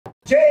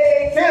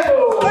J.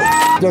 Campbell.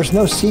 There's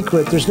no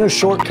secret. There's no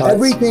shortcut.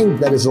 Everything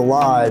that is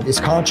alive is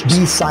conscious.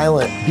 Be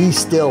silent, be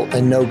still,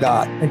 and know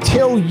God.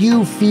 Until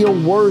you feel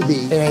worthy,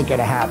 it ain't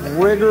gonna happen.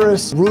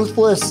 Rigorous,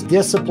 ruthless,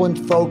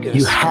 disciplined focus.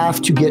 You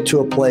have to get to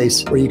a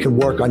place where you can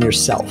work on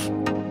yourself.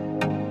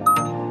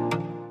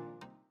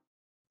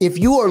 If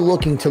you are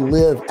looking to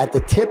live at the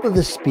tip of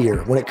the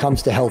spear when it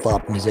comes to health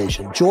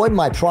optimization, join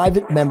my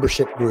private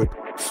membership group,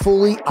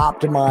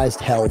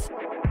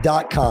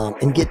 fullyoptimizedhealth.com,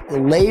 and get the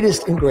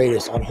latest and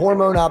greatest on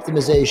hormone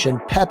optimization,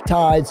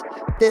 peptides,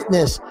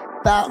 fitness,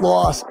 fat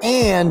loss,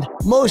 and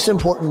most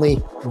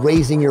importantly,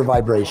 raising your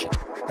vibration.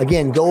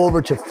 Again, go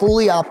over to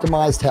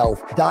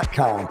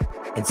fullyoptimizedhealth.com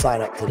and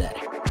sign up today.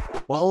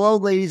 Well, hello,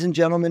 ladies and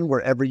gentlemen,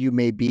 wherever you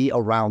may be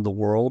around the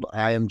world.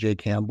 I am Jay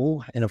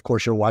Campbell, and of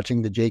course, you're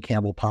watching the Jay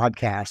Campbell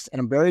podcast. And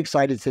I'm very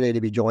excited today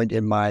to be joined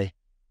in my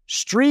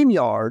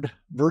StreamYard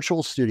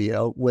virtual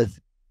studio with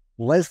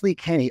Leslie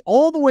Kenny,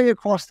 all the way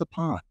across the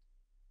pond.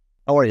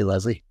 How are you,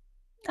 Leslie?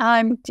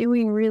 I'm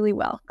doing really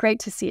well. Great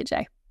to see you,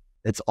 Jay.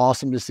 It's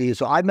awesome to see you.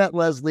 So I met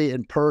Leslie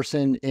in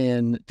person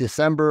in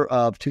December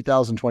of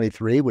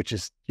 2023, which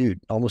is,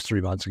 almost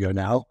 3 months ago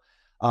now.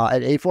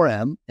 At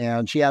A4M,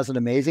 and she has an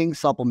amazing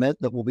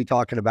supplement that we'll be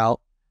talking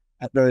about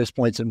at various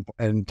points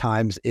and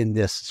times in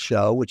this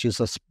show, which is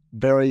a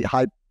very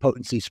high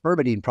potency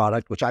Spermidine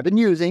product, which I've been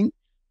using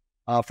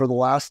for the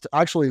last,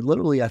 actually,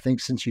 literally, I think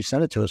since you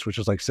sent it to us, which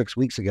was like 6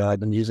 weeks ago. I've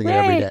been using it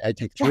every day. I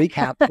take 3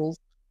 capsules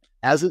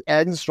as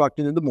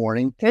instructed in the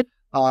morning. Good.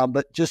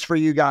 But just for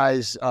you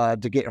guys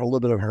to get a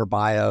little bit of her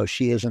bio,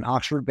 she is an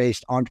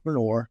Oxford-based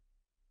entrepreneur,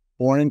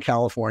 born in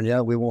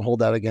California. We won't hold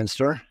that against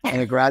her,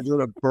 and a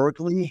graduate of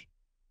Berkeley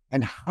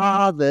and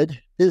Harvard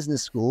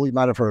Business School. You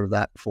might have heard of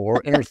that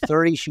before. In her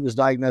 30s, she was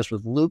diagnosed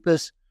with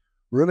lupus,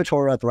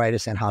 rheumatoid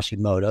arthritis, and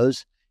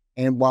Hashimoto's.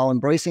 And while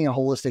embracing a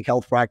holistic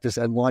health practice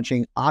and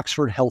launching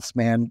Oxford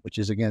HealthSpan, which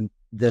is, again,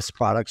 this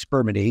product,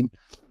 Spermidine,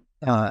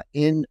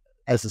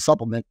 as a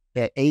supplement,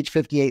 at age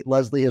 58,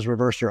 Leslie has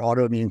reversed her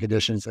autoimmune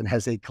conditions and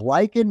has a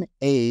glycan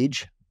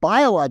age,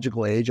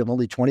 biological age of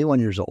only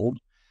 21 years old.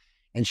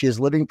 And she is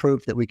living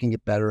proof that we can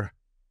get better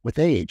with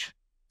age.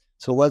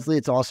 So, Leslie,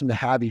 it's awesome to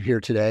have you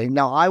here today.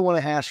 Now, I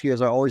want to ask you,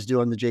 as I always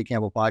do on the Jay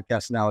Campbell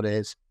podcast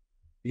nowadays,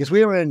 because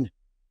we are in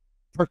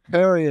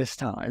precarious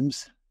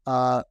times,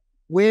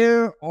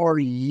 where are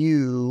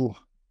you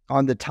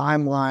on the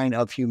timeline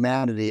of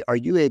humanity? Are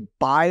you a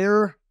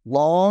buyer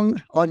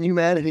long on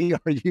humanity?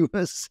 Are you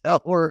a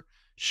seller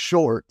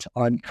short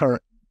on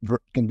current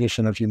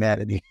condition of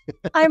humanity?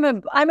 I'm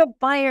a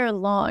buyer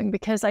long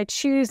because I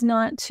choose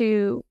not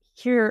to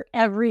hear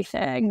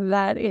everything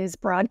that is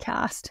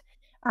broadcast.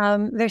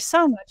 There's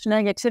so much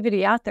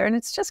negativity out there, and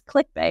it's just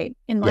clickbait,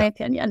 in my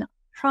opinion.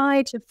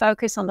 Try to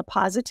focus on the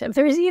positive.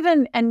 There's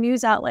even a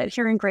news outlet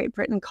here in Great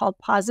Britain called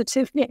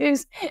Positive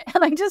News,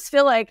 and I just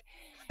feel like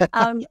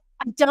I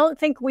don't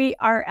think we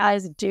are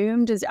as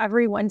doomed as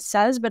everyone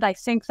says, but I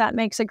think that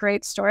makes a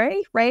great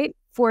story, right,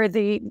 for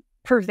the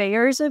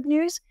purveyors of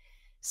news.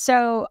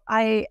 So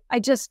I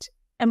just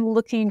am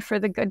looking for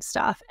the good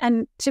stuff.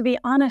 And to be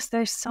honest,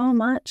 there's so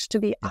much to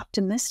be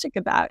optimistic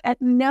about.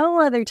 At no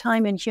other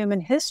time in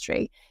human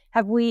history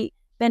have we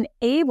been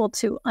able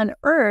to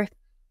unearth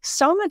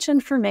so much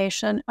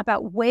information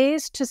about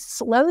ways to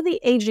slow the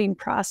aging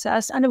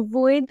process and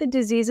avoid the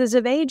diseases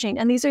of aging.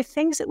 And these are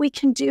things that we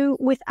can do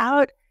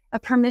without a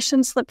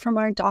permission slip from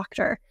our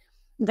doctor,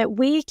 that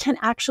we can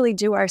actually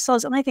do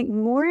ourselves. And I think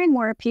more and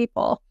more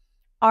people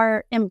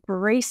are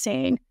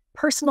embracing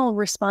personal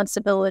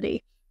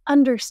responsibility,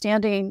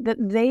 understanding that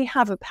they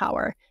have a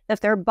power,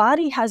 that their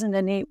body has an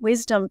innate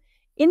wisdom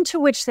into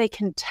which they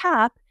can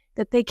tap,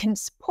 that they can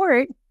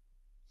support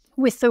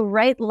with the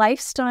right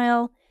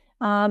lifestyle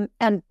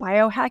and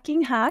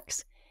biohacking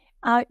hacks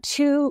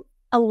to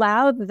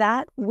allow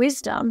that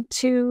wisdom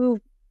to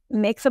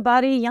make the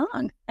body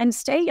young and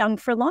stay young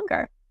for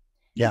longer.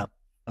 Yeah.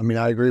 I mean,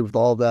 I agree with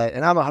all that.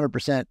 And I'm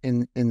 100%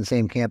 in the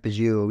same camp as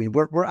you. I mean,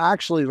 we're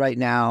actually right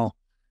now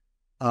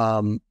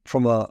from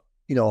a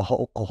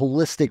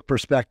holistic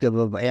perspective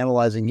of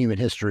analyzing human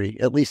history,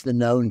 at least the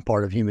known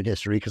part of human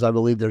history, because I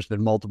believe there's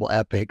been multiple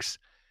epochs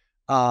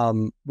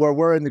where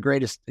we're in the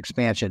greatest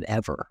expansion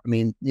ever. I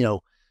mean,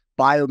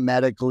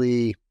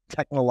 biomedically,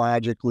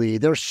 technologically,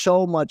 there's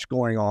so much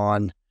going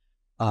on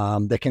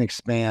that can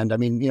expand. I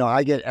mean,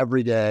 I get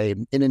every day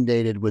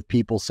inundated with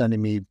people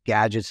sending me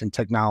gadgets and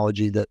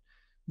technology that,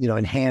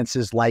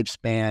 enhances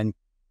lifespan,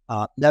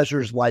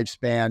 measures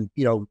lifespan,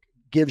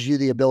 gives you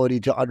the ability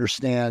to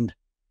understand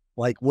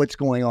like what's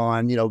going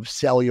on,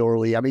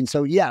 cellularly. I mean,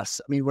 so yes,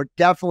 I mean, we're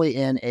definitely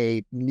in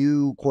a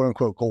new quote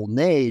unquote golden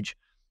age,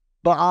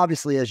 but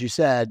obviously, as you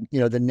said,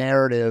 the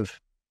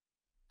narrative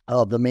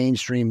of the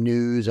mainstream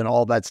news and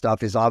all that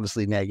stuff is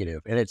obviously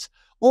negative, and it's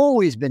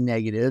always been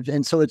negative.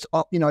 And so it's,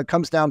 it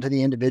comes down to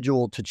the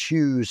individual to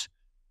choose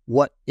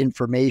what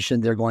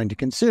information they're going to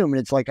consume. And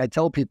it's like I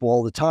tell people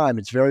all the time,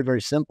 it's very,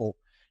 very simple.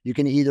 You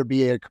can either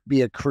be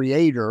a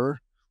creator,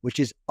 which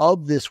is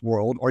of this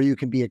world, or you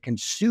can be a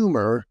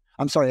consumer.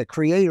 I'm sorry, a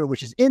creator,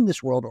 which is in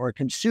this world, or a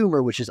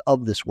consumer, which is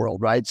of this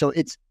world, right? So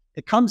it's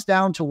It comes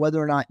down to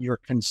whether or not you're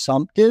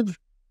consumptive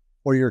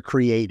or you're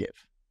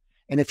creative.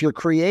 And if you're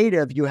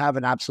creative, you have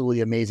an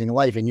absolutely amazing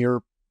life, and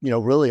you're,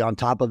 really on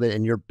top of it,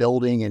 and you're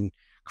building and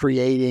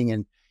creating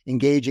and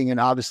engaging in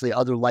obviously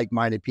other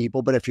like-minded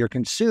people. But if you're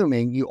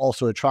consuming, you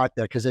also attract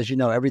that, because as you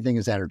know, everything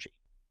is energy.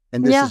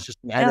 And this is just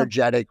an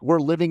energetic, we're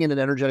living in an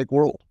energetic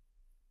world.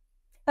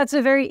 It's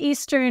a very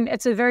Eastern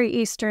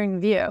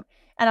view.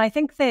 And I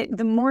think that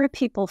the more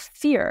people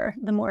fear,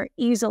 the more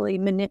easily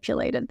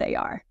manipulated they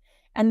are.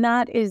 And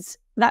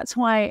that's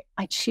why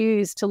I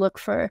choose to look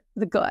for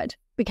the good,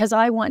 because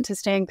I want to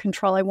stay in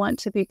control. I want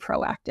to be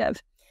proactive.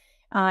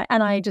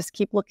 And I just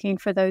keep looking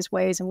for those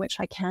ways in which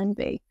I can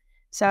be.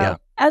 So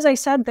as I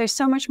said, there's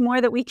so much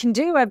more that we can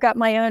do. I've got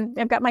my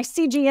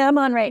CGM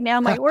on right now.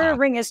 My Oura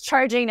ring is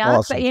charging up,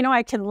 Awesome. but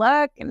I can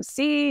look and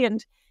see,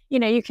 and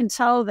you can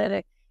tell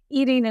that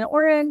eating an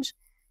orange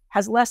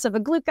has less of a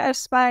glucose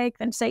spike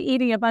than, say,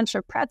 eating a bunch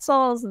of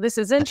pretzels. This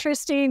is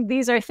interesting.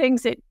 These are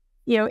things that,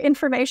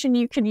 information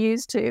you can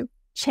use to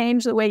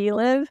change the way you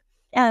live,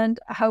 and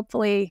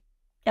hopefully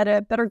get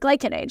a better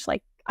glycan age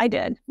like I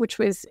did, which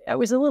was a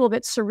little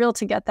bit surreal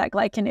to get that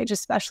glycan age,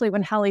 especially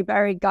when Halle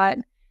Berry got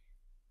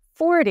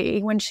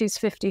 40 when she's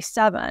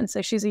 57.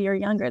 So she's a year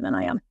younger than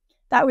I am.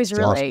 That was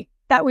really,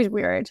 that was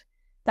weird.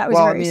 That was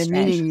very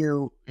strange.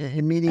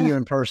 Meeting you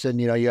in person,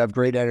 you have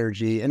great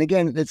energy. And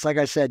again, it's like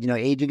I said,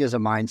 aging is a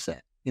mindset.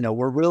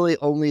 We're really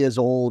only as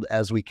old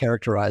as we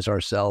characterize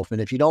ourselves. And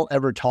if you don't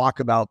ever talk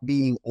about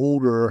being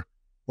older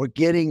or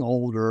getting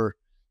older,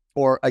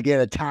 or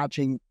again,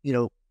 attaching,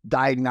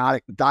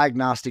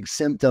 diagnostic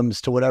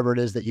symptoms to whatever it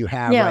is that you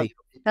have, right?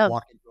 People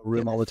walk into a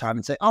room all the time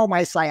and say, oh,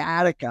 my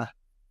sciatica,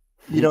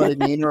 you know what I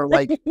mean? Or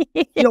like,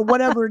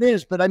 whatever it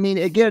is. But I mean,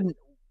 again,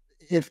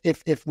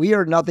 if we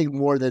are nothing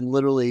more than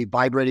literally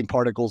vibrating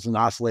particles and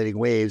oscillating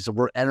waves, and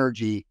we're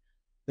energy,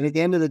 then at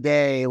the end of the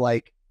day,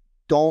 like,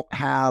 don't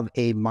have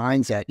a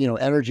mindset,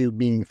 energy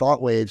meaning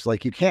thought waves.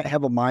 Like, you can't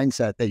have a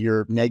mindset that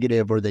you're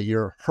negative, or that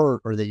you're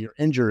hurt, or that you're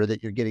injured, or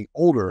that you're getting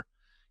older.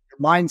 Your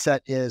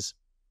mindset is,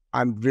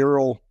 I'm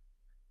virile,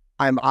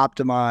 I'm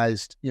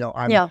optimized,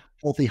 I'm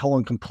healthy, whole,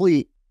 and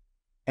complete,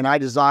 and I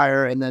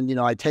desire. And then,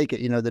 I take it,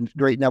 the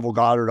great Neville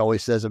Goddard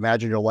always says,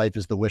 imagine your life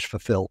is the wish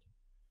fulfilled.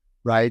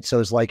 Right. So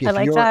it's like,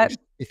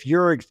 if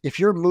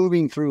you're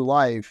moving through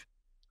life,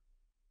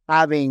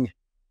 doing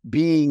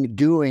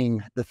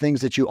the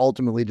things that you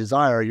ultimately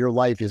desire, your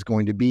life is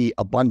going to be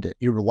abundant.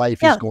 Your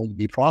life is going to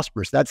be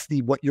prosperous. That's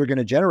what you're going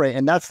to generate.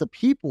 And that's the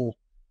people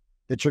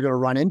that you're going to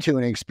run into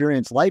and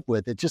experience life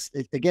with.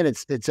 Again,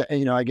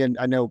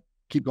 I know,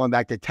 keep going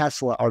back to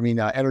Tesla,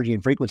 energy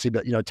and frequency,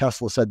 but,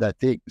 Tesla said that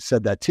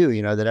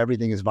too, that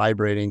everything is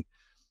vibrating.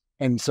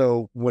 And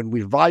so when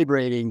if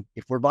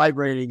we're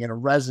vibrating in a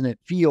resonant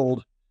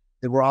field,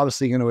 then we're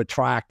obviously going to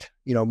attract,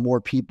 more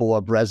people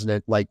of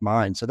resonant like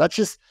mind. So that's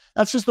just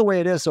the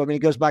way it is. So, it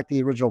goes back to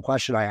the original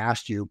question I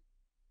asked you.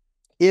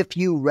 If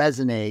you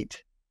resonate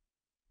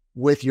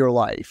with your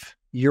life,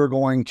 you're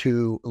going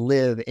to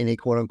live in a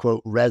quote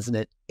unquote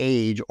resonant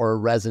age, or a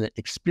resonant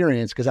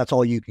experience, because that's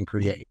all you can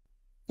create.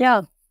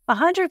 Yeah,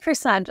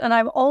 100%. And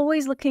I'm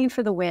always looking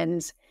for the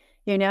wins.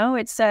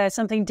 It's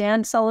something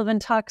Dan Sullivan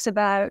talks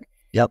about.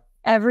 Yep.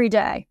 Every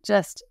day.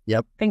 Just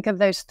think of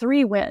those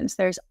 3 wins.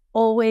 There's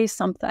always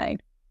something,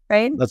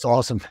 right? That's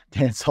awesome.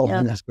 Dan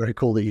Sullivan, that's very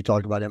cool that you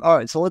talk about him. All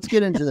right, so let's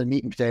get into the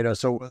meat and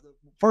potatoes. So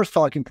first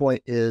talking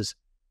point is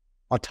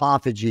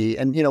autophagy.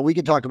 And, we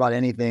can talk about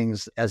anything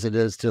as it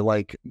is to,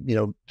 like,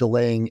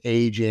 delaying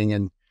aging.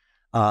 And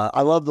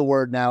I love the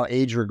word now,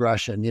 age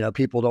regression.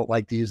 People don't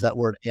like to use that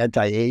word,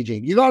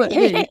 anti-aging. You got to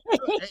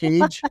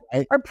age.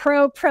 Right? Or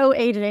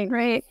pro-aging,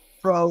 right?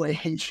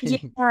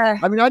 Pro-aging. Yeah.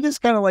 I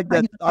just kind of like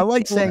that. I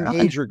like saying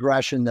age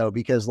regression, though,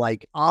 because,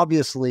 like,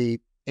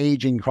 obviously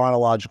aging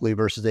chronologically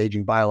versus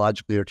aging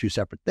biologically are two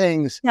separate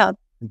things. Yeah.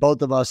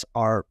 Both of us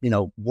are,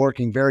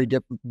 working very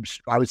different,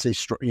 I would say,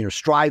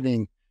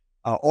 striving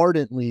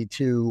ardently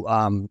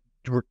to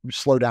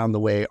slow down the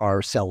way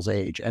our cells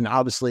age. And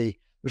obviously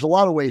there's a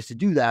lot of ways to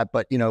do that,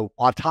 but,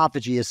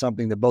 autophagy is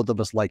something that both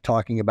of us like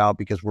talking about,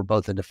 because we're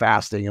both into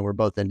fasting and we're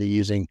both into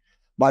using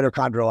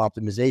mitochondrial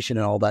optimization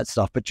and all that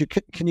stuff. But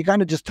can you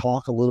kind of just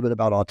talk a little bit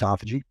about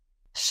autophagy?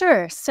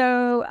 Sure.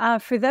 So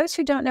for those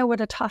who don't know what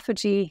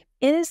autophagy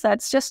is,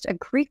 that's just a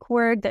Greek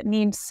word that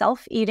means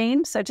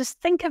self-eating. So just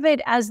think of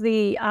it as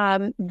the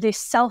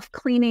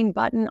self-cleaning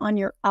button on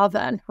your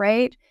oven,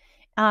 right?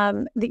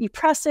 That you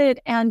press it,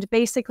 and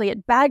basically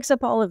it bags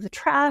up all of the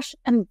trash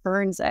and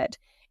burns it.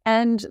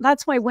 And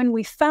that's why when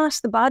we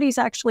fast, the body's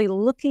actually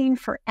looking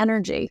for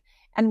energy.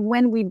 And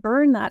when we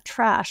burn that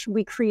trash,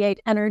 we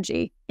create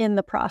energy in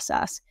the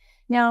process.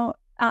 Now,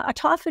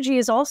 autophagy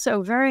is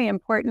also very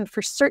important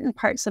for certain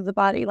parts of the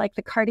body, like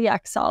the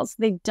cardiac cells.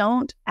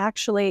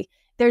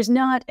 There's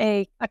not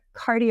a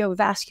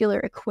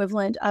cardiovascular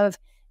equivalent of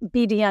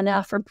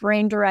BDNF, or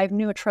brain-derived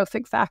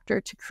neurotrophic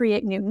factor, to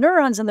create new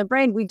neurons in the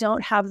brain. We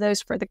don't have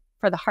those for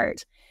the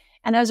heart.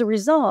 And as a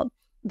result,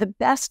 the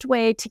best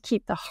way to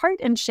keep the heart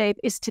in shape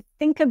is to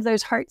think of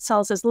those heart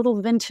cells as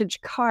little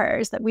vintage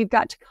cars that we've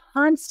got to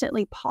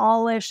constantly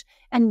polish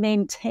and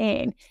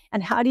maintain.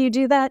 And how do you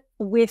do that?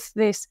 With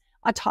this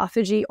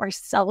autophagy or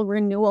cell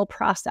renewal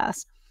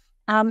process.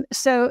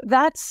 So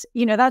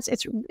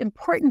it's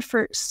important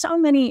for so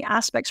many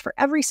aspects for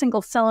every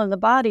single cell in the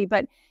body.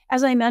 But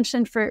as I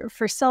mentioned,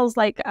 for cells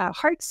like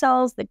heart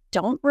cells that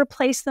don't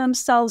replace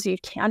themselves, you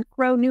can't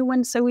grow new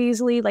ones so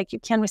easily like you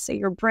can with, say,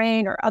 your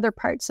brain or other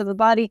parts of the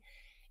body.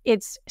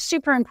 It's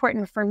super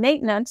important for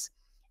maintenance.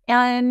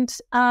 And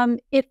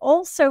it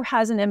also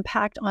has an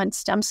impact on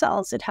stem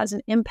cells. It has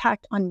an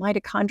impact on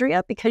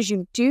mitochondria because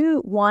you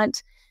do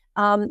want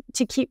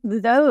to keep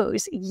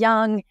those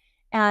young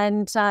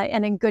and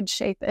in good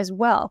shape as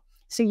well.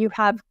 So you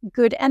have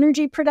good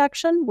energy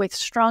production with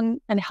strong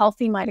and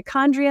healthy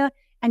mitochondria,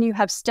 and you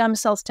have stem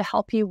cells to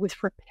help you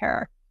with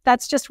repair.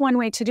 That's just one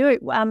way to do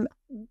it.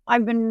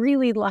 I've been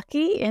really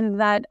lucky in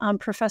that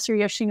Professor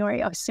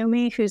Yoshinori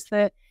Osumi, who's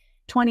the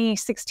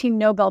 2016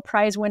 Nobel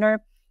Prize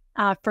winner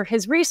for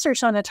his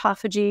research on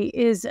autophagy,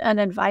 is an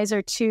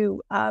advisor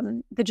to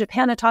the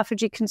Japan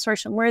Autophagy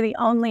Consortium. We're the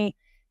only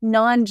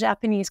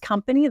non-Japanese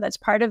company that's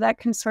part of that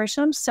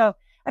consortium. So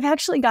I've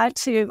got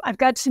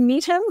to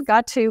meet him,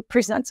 got to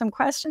present some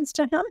questions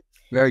to him.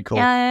 Very cool.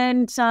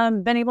 And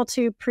been able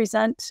to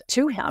present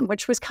to him,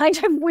 which was kind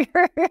of weird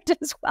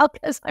as well,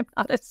 because I'm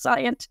not a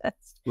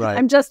scientist. Right.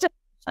 I'm just a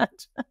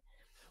patient.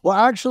 Well,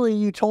 actually,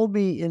 you told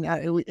me, and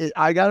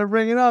I got to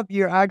bring it up,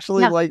 you're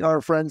actually like our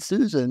friend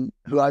Susan,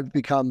 who I've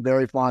become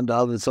very fond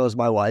of, and so is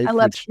my wife. I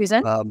love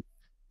Susan.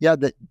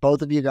 That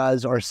both of you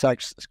guys are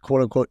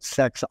quote unquote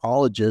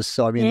sexologists.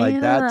 So I mean,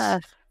 like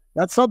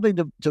that's something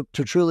to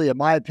truly, in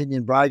my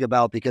opinion, brag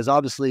about, because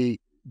obviously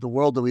the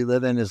world that we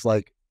live in is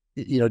like,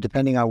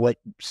 depending on what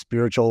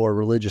spiritual or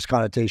religious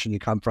connotation you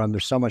come from,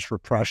 there's so much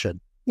repression.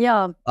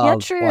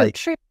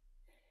 True.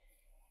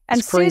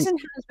 And Susan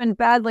has been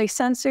badly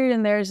censored,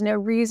 and there's no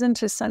reason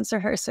to censor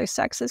her. So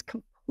sex is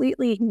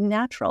completely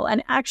natural.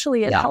 And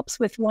actually it helps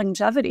with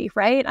longevity,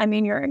 right? I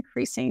mean, you're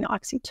increasing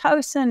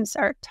oxytocin,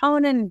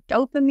 serotonin,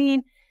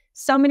 dopamine,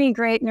 so many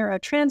great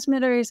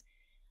neurotransmitters.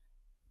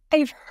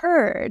 I've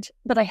heard,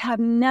 but I have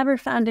never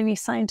found any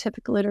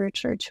scientific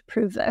literature to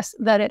prove this,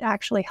 that it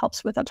actually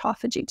helps with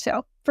autophagy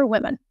too, for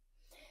women.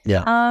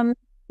 Yeah.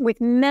 With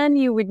men,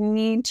 you would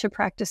need to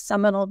practice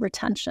seminal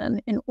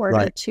retention in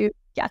order to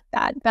get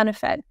that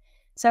benefit.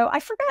 So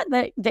I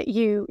forgot that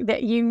you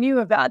knew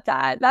about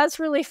that. That's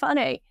really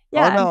funny.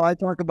 Yeah. Oh, no, I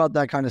talk about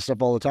that kind of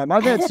stuff all the time.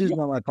 I've had Susan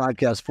on my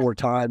podcast 4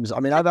 times.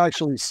 I mean, I've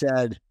actually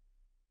said,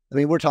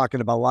 we're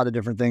talking about a lot of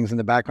different things in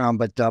the background,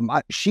 but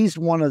she's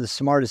one of the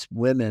smartest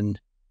women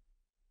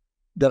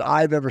that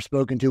I've ever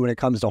spoken to when it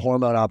comes to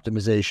hormone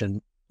optimization,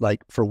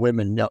 like for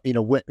women.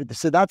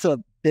 So that's a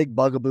big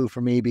bugaboo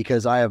for me,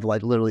 because I have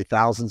like literally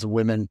thousands of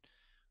women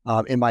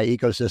in my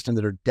ecosystem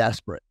that are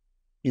desperate,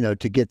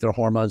 to get their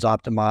hormones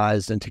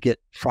optimized and to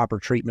get proper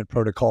treatment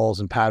protocols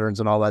and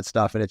patterns and all that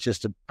stuff. And it's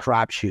just a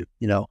crapshoot,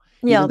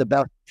 Even the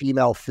best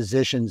female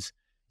physicians,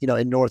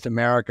 in North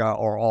America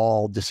are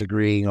all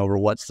disagreeing over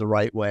what's the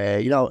right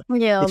way.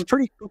 It's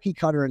pretty cookie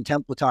cutter and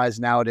templatized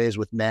nowadays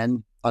with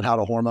men on how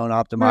to hormone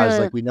optimize.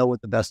 Like, we know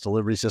what the best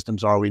delivery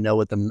systems are. We know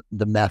what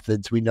the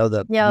methods, we know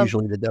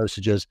usually the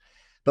dosages,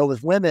 but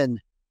with women,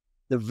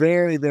 the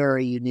very,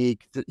 very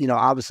unique,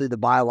 obviously the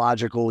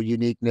biological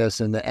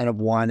uniqueness and the N of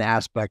 1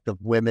 aspect of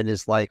women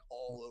is like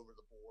all over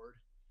the board.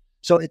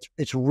 So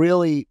it's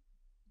really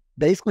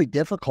basically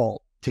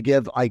difficult to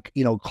give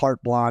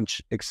carte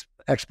blanche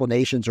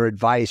explanations or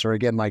advice, or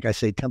again, like I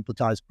say,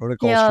 templatized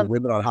protocols for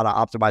women on how to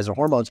optimize their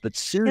hormones. But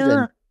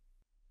Susan,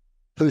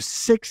 who's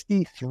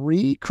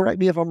 63, correct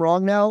me if I'm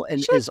wrong now,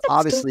 and is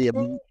obviously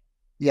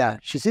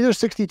she's either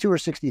 62 or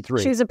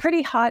 63. She's a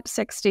pretty hot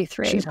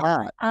 63. She's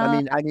hot.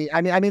 I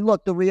mean,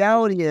 look, the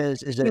reality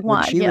is that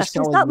when she was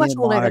telling me and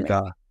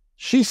Monica,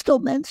 she still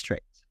menstruates,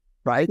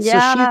 right?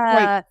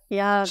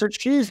 So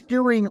she's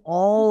doing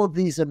all of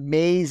these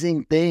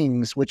amazing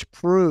things, which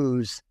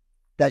proves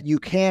that you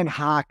can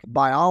hack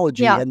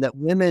biology and that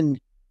women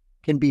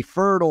can be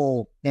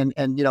fertile and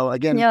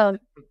again,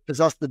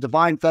 possess the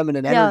divine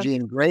feminine energy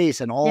and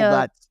grace and all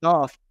that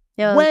stuff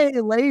way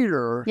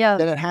later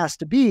than it has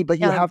to be. But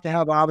you have to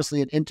have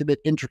obviously an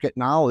intricate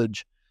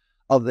knowledge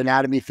of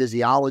anatomy,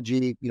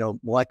 physiology,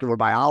 molecular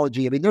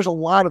biology. I mean, there's a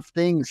lot of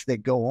things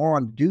that go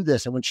on to do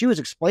this. And when she was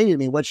explaining to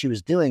me what she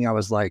was doing, I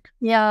was like,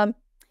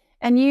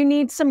 and you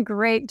need some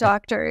great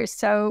doctors.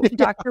 So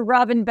Dr.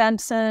 Robin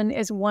Benson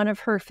is one of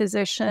her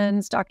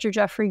physicians. Dr.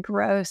 Jeffrey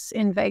Gross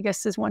in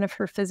Vegas is one of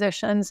her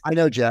physicians. I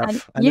know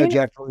Jeff. I know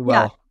Jeff really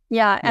well.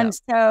 And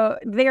so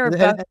they are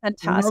both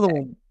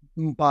fantastic.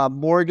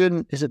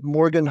 Morgan, is it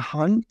Morgan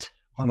Hunt?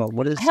 I don't know,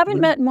 what is. I haven't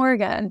met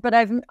Morgan, but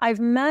I've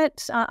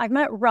met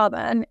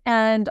Robin,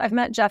 and I've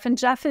met Jeff, and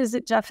Jeff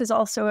is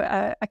also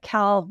a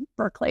Cal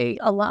Berkeley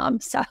alum.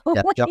 So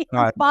we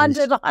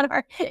bonded on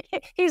our.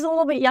 He's a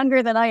little bit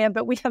younger than I am,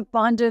 but we have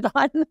bonded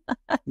on.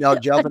 No,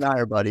 Jeff and I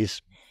are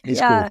buddies.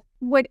 He's cool.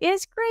 What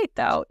is great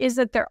though is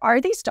that there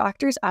are these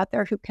doctors out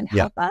there who can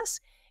help us.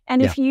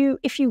 And if you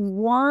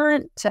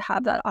want to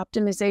have that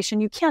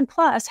optimization, you can.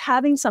 Plus,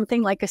 having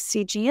something like a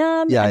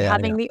CGM and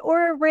having the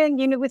Oura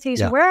Ring, with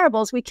these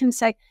wearables, we can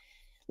say,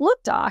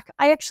 look, doc,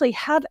 I actually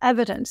have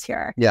evidence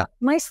here. Yeah.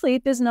 My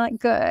sleep is not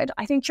good.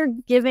 I think you're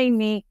giving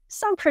me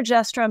some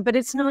progesterone, but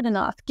it's not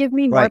enough. Give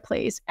me more,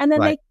 please. And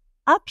then they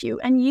up you.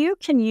 And you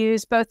can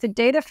use both the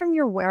data from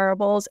your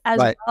wearables as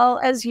well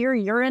as your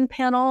urine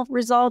panel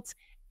results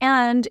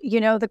and,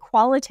 the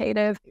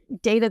qualitative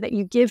data that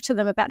you give to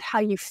them about how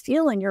you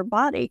feel in your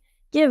body.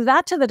 Give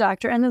that to the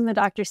doctor. And then the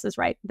doctor says,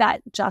 right,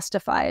 that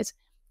justifies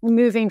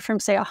moving from,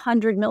 say,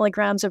 100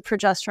 milligrams of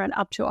progesterone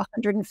up to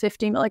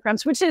 150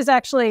 milligrams, which is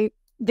actually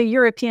the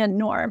European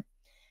norm,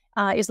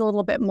 is a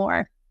little bit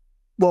more.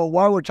 Well,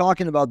 while we're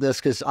talking about this,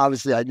 because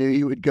obviously I knew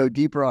you would go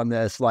deeper on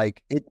this,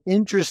 like, it's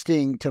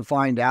interesting to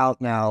find out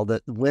now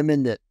that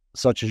women that,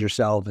 such as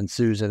yourself and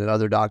Susan and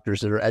other doctors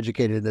that are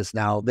educated in this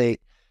now, the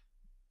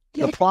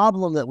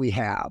problem that we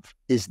have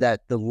is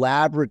that the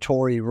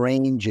laboratory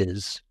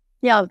ranges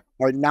are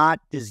not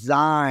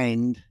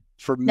designed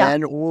for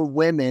men or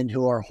women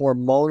who are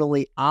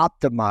hormonally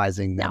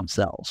optimizing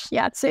themselves.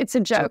 Yeah, it's a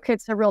joke.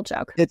 It's a real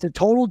joke. It's a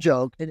total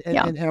joke.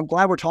 And I'm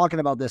glad we're talking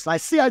about this.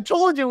 And I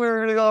told you we were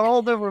going to go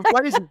all different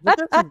places.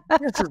 But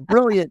this is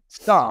brilliant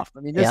stuff.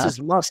 I mean, this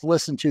is must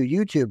listen to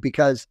YouTube,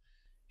 because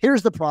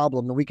here's the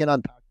problem, and we can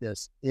unpack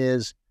this,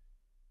 is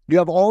you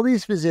have all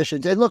these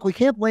physicians. And look, we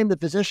can't blame the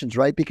physicians,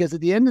 right? Because at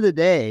the end of the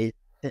day,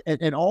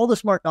 and all the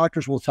smart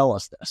doctors will tell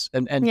us this.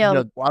 And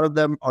a lot of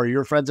them are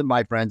your friends and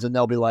my friends, and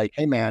they'll be like,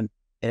 hey, man,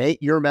 it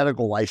ain't your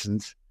medical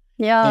license.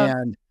 Yeah.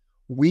 And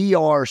we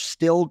are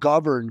still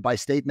governed by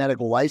state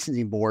medical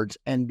licensing boards,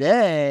 and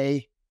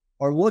they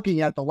are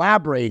looking at the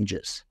lab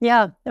ranges.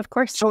 Yeah, of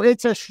course. So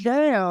it's a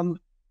sham,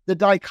 the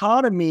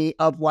dichotomy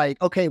of like,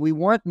 okay, we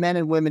want men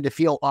and women to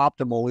feel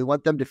optimal. We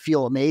want them to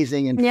feel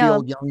amazing and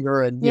feel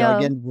younger and,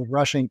 again,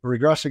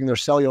 regressing their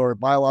cellular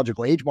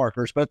biological age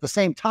markers. But at the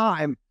same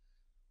time,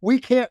 we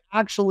can't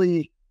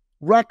actually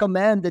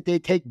recommend that they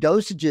take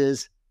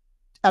dosages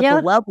at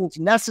the levels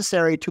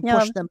necessary to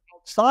push them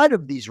outside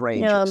of these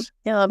ranges.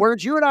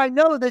 Whereas you and I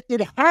know that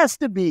it has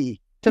to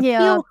be to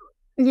feel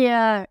good.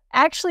 Yeah.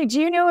 Actually,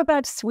 do you know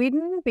about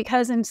Sweden?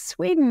 Because in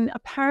Sweden,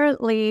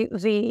 apparently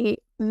the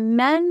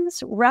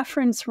men's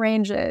reference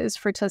ranges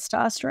for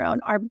testosterone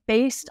are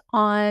based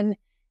on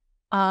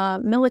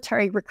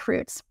military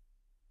recruits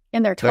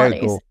in their 20s.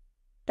 Cool.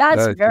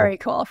 That's very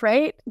cool,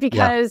 right?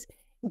 Because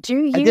do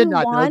you I did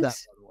not know that, by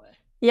the way.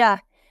 Yeah.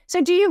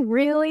 So do you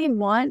really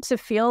want to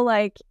feel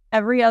like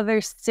every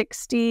other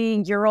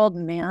 60-year-old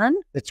man?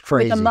 It's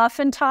crazy. With a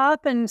muffin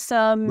top and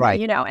some,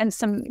 and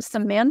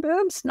some man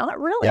boobs? Not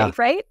really,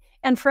 right?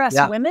 And for us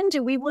women,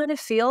 do we want to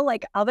feel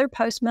like other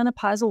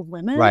postmenopausal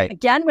women? Right.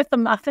 Again, with the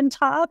muffin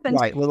top and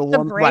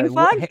the brain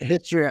fog?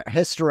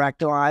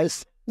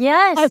 Hysterectomized.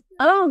 Yes.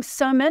 Oh,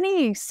 so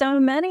many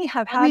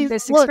have had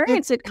this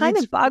experience. It kind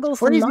of boggles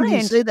the mind.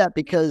 You say that,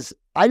 because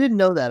I didn't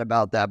know that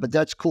about that, but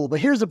that's cool. But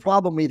here's the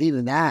problem with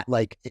even that.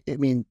 Like, I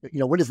mean,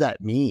 what does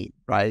that mean?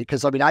 Right.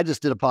 Because I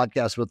just did a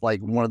podcast with like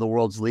one of the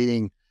world's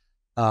leading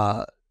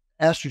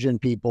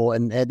estrogen people,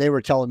 and they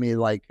were telling me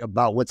like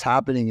about what's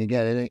happening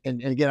again.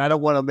 And again, I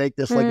don't want to make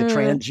this like a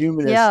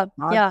transhumanist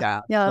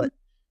podcast. But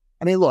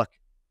I mean, look,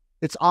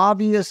 it's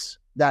obvious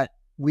that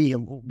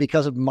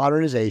because of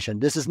modernization,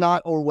 this is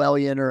not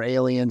Orwellian or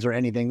aliens or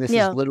anything. This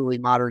is literally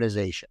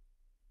modernization.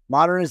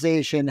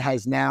 Modernization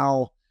has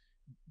now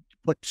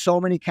put so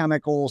many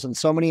chemicals and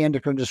so many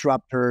endocrine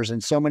disruptors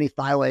and so many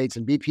phthalates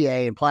and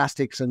BPA and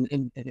plastics and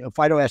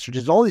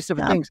phytoestrogens, all these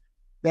different things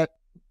that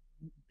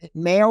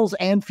males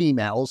and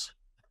females,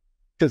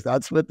 because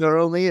that's what there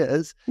only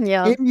is,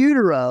 in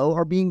utero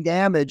are being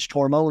damaged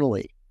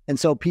hormonally. And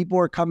so people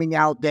are coming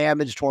out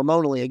damaged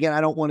hormonally. Again,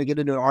 I don't want to get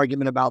into an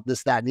argument about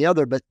this, that, and the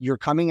other, but you're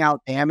coming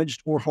out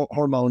damaged or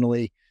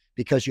hormonally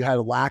because you had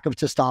a lack of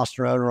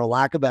testosterone or a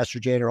lack of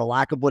estrogen or a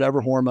lack of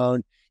whatever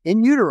hormone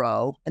in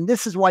utero. And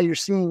this is why you're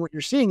seeing what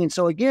you're seeing. And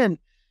so again,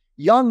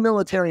 young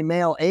military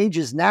male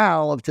ages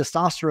now of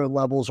testosterone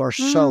levels are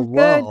so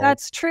low. Good.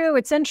 That's true.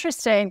 It's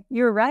interesting.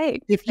 You're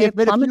right. If you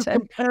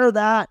compare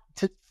that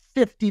to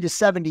 50 to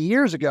 70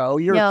 years ago,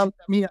 the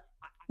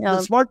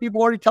smart people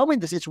already tell me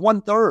this, it's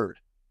 1/3.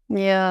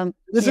 Yeah.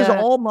 This is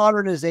all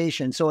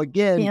modernization. So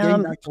again,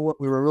 getting back to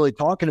what we were really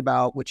talking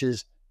about, which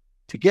is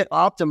to get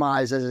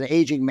optimized as an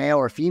aging male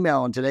or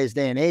female in today's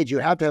day and age, you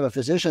have to have a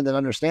physician that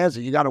understands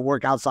that you got to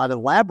work outside of the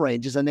lab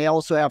ranges. And they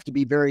also have to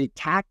be very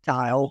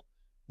tactile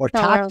or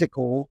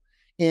tactical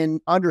in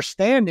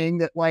understanding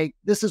that, like,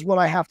 this is what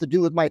I have to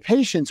do with my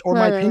patients, or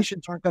my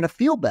patients aren't going to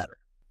feel better.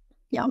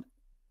 Yeah.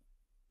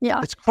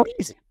 Yeah. It's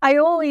crazy.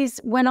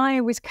 When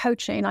I was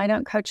coaching, I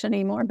don't coach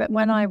anymore, but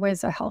when I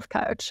was a health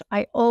coach,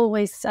 I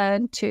always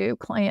said to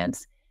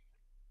clients,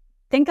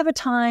 think of a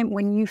time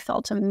when you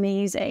felt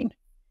amazing.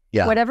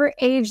 Yeah. Whatever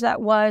age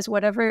that was,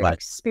 whatever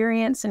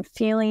experience and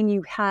feeling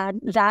you had,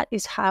 that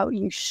is how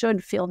you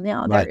should feel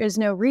now. There is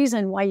no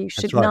reason why you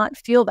should not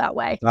feel that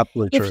way.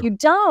 Absolutely if you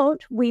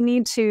don't, we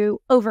need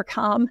to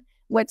overcome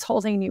what's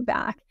holding you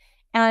back.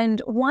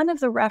 And one of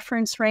the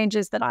reference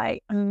ranges that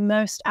I am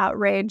most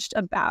outraged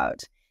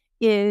about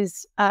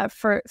is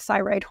for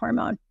thyroid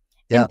hormone.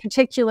 In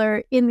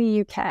particular, in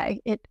the UK,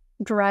 it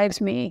drives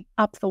me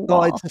up the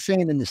wall. Oh, it's the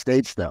same in the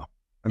States, though.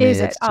 I mean,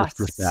 Is it? It's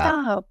just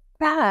so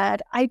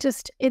bad.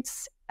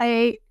 It's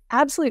a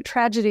absolute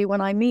tragedy when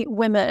I meet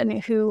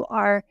women who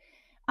are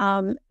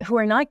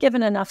not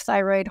given enough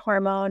thyroid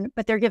hormone,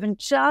 but they're given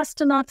just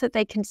enough that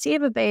they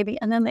conceive a baby,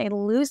 and then they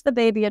lose the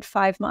baby at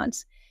 5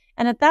 months.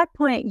 And at that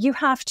point, you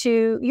have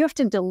to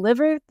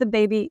deliver the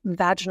baby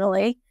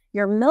vaginally.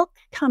 Your milk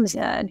comes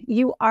in.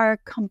 You are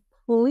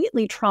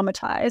completely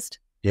traumatized.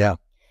 Yeah.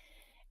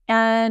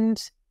 And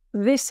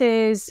this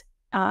is,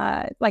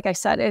 like I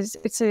said,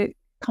 it's a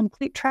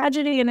complete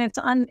tragedy, and it's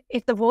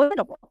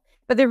avoidable.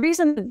 But the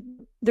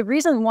reason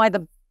why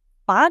the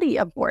body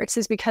aborts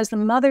is because the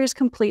mother is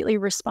completely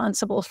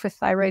responsible for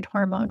thyroid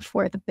hormone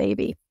for the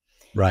baby.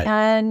 Right.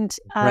 And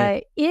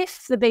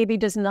if the baby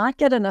does not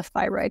get enough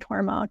thyroid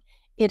hormone,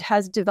 it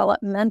has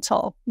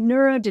developmental,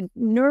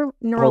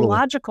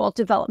 neurological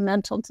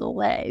developmental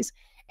delays.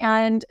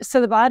 And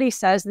so the body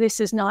says, this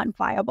is not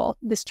viable.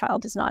 This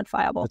child is not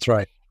viable. That's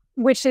right.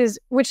 Which is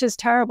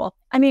terrible.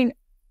 I mean,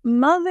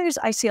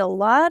 I see a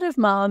lot of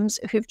moms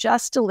who've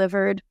just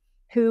delivered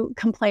who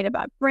complain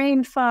about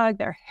brain fog,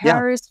 their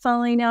hair is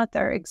falling out,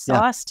 they're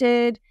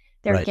exhausted,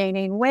 they're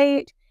gaining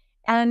weight.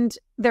 And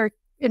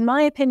in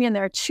my opinion,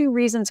 there are two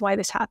reasons why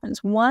this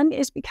happens. One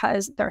is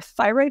because their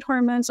thyroid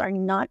hormones are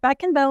not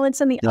back in balance,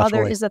 and the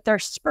other is that their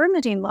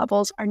spermidine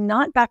levels are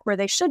not back where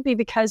they should be,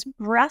 because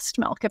breast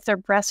milk, if they're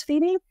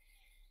breastfeeding,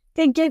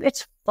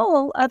 it's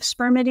full of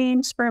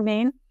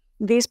spermidine,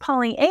 these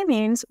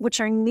polyamines,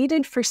 which are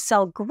needed for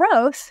cell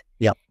growth.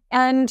 Yep.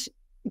 And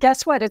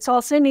guess what? It's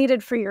also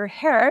needed for your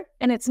hair,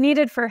 and it's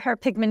needed for hair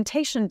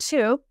pigmentation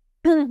too,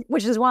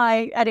 which is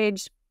why at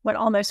age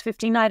almost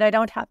 59, I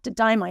don't have to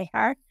dye my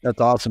hair.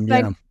 That's awesome.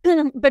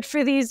 But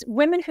for these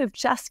women who've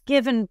just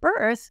given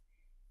birth,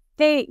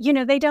 they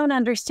don't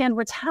understand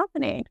what's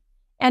happening.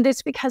 And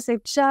it's because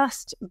they've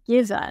just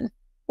given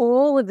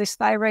all of this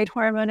thyroid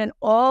hormone and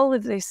all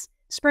of this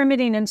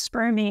spermidine and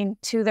spermine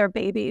to their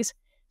babies.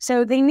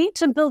 So they need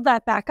to build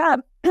that back up.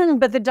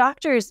 But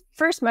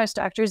most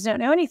doctors don't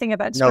know anything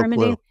about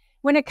spermidine.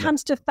 When it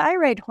comes to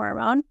thyroid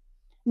hormone,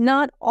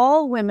 not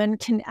all women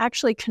can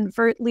actually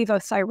convert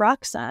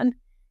levothyroxine,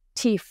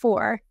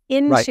 T4,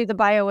 into the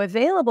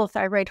bioavailable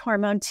thyroid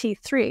hormone,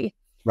 T3.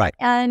 Right.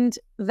 And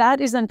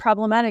that is then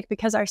problematic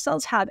because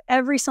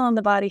every cell in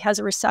the body has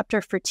a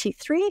receptor for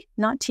T3,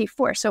 not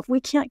T4. So if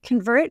we can't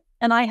convert,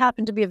 and I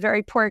happen to be a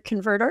very poor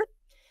converter,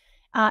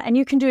 and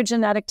you can do a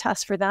genetic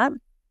test for that.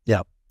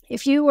 Yeah.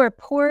 If you were a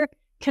poor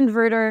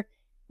converter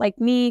like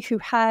me, who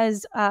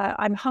has,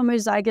 I'm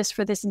homozygous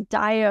for this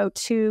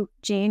DIO2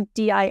 gene,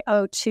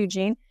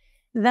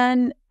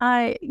 then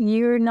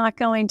you're not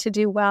going to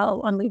do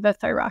well on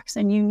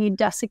levothyroxine. You need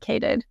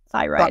dessicated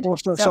thyroid.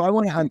 So I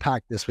want to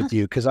unpack this with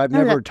you, because I've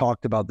never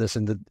talked about this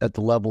at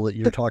the level that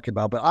you're talking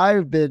about, but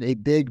I've been a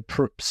big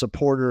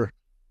supporter,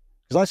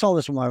 because I saw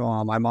this with my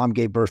mom. My mom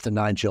gave birth to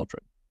 9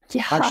 children.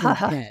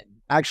 Yeah.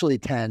 Actually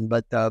 10,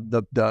 but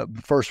the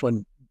first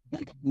one,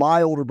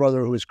 my older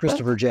brother, who is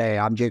Christopher J.,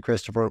 I'm J.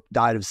 Christopher,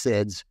 died of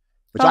SIDS,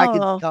 which I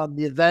could become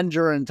the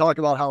Avenger and talk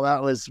about how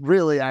that was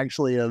really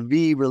actually a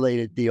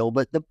V-related deal.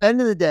 But the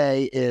end of the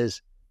day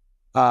is,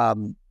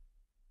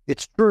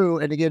 it's true.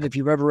 And again, if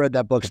you've ever read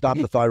that book, Stop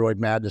the Thyroid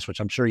Madness, which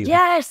I'm sure you have.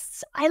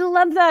 Yes, I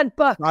love that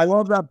book. I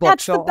love that book.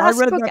 That's the best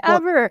book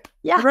ever.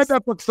 Yes. I read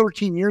that book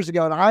 13 years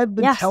ago, and I've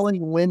been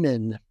telling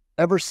women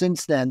ever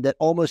since then that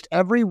almost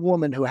every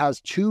woman who has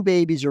 2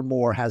 babies or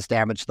more has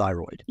damaged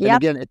thyroid. And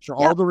again, it's for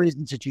all the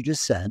reasons that you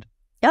just said.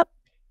 Yep.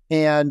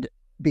 And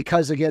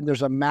because, again,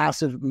 there's a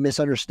massive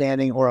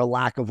misunderstanding or a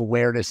lack of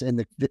awareness in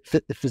the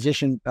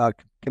physician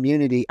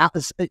community,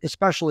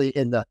 especially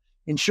in the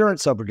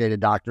insurance subrogated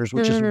doctors,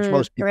 which is which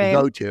most people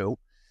go to,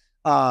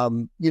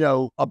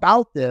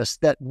 about this,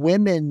 that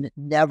women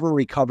never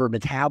recover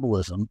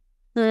metabolism.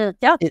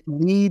 It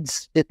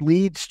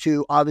leads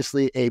to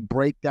obviously a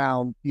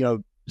breakdown,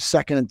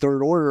 second and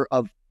third order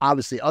of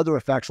obviously other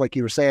effects, like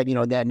you were saying,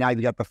 that now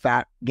you've got the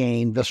fat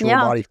gain, visceral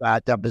body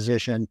fat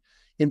deposition,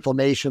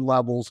 inflammation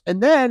levels,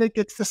 and then it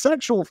gets to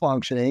sexual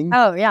functioning.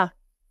 Oh, yeah.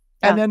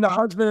 And then the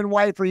husband and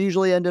wife are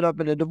usually ended up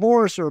in a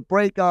divorce or a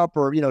breakup,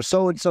 or,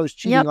 so-and-so's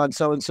cheating on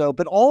so-and-so.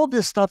 But all of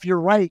this stuff, you're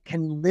right,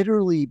 can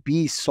literally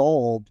be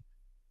solved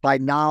by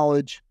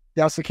knowledge,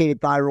 desiccated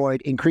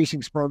thyroid,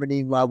 increasing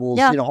spermidine levels,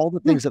 all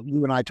the things that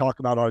you and I talk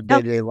about on a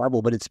day-to-day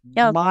level. But it's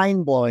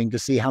mind-blowing to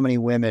see how many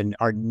women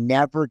are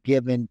never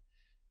given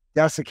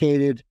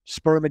desiccated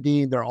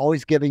spermidine. They're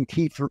always giving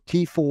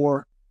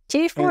T4.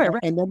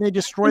 And then they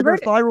destroy their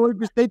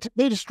thyroid.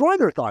 They destroy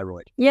their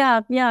thyroid.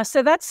 Yeah.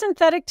 So that's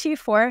synthetic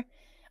T4.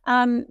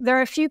 There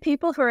are a few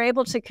people who are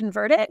able to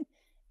convert it,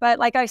 but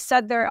like I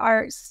said, there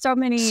are so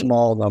many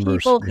small numbers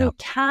people who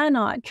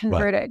cannot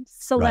convert it.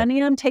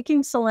 Selenium,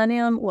 taking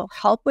selenium will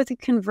help with the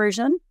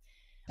conversion.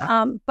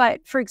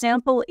 But for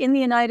example, in the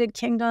United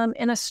Kingdom,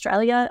 in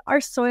Australia,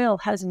 our soil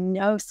has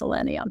no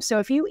selenium. So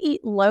if you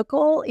eat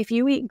local, if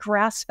you eat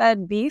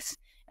grass-fed beef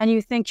and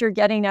you think you're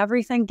getting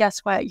everything, guess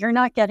what? You're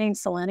not getting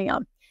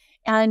selenium.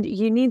 And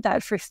you need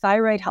that for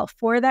thyroid health,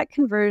 for that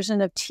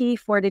conversion of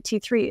T4 to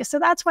T3. So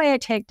that's why I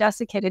take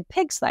desiccated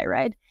pig's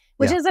thyroid,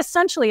 which is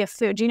essentially a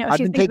food. You know, if I've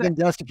you been taking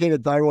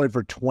desiccated thyroid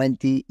for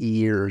 20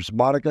 years.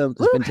 Monica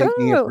has been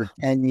taking it for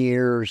 10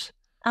 years.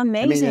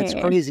 Amazing. I mean, it's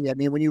crazy. I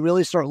mean, when you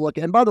really start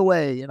looking, and by the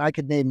way, and I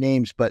could name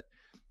names, but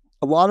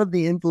a lot of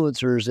the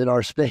influencers in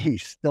our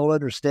space don't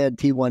understand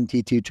T1,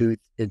 T2,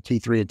 and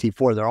T3 and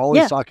T4. They're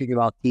always talking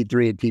about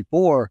T3 and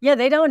T4. Yeah,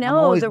 they don't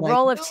know the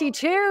role of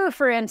T2,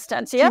 for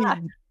instance. Yeah.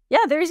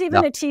 Yeah, there's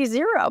even a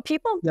T0.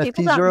 People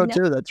T0 don't know.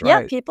 too, that's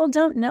right. Yeah, people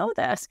don't know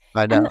this.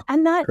 I know.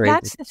 And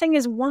that's the thing,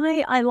 is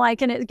why I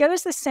like, and it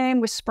goes the same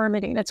with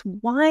spermidine. It's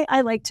why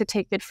I like to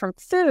take it from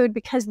food,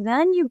 because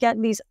then you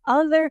get these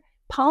other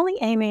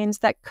polyamines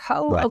that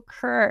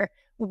co-occur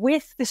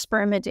with the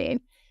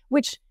spermidine,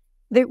 which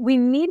we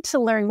need to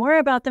learn more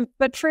about them.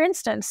 But for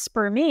instance,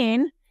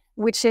 spermine,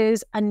 which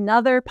is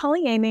another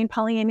polyamine.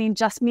 Polyamine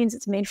just means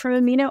it's made from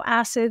amino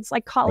acids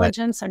like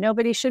collagen, so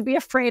nobody should be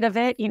afraid of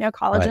it. You know,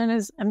 collagen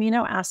is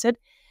amino acid.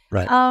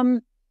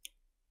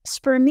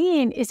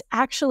 Spermine is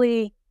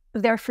actually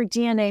there for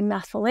DNA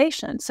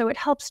methylation, so it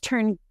helps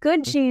turn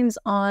good genes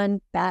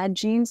on, bad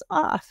genes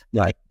off.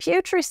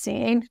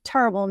 Putrescine,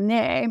 terrible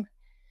name.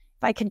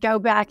 If I could go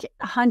back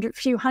a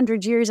few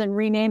hundred years and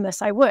rename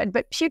this, I would.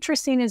 But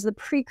putrescine is the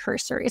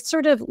precursor. It's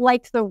sort of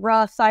like the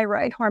raw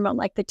thyroid hormone,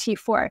 like the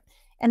T4.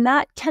 And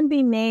that can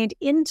be made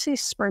into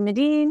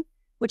spermidine,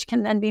 which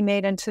can then be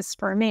made into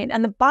spermine.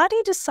 And the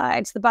body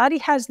decides, the body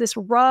has this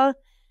raw,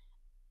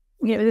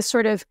 you know, this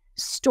sort of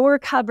store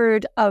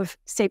cupboard of,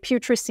 say,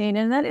 putrescine,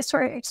 and then it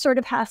sort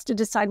of has to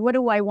decide, what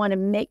do I want to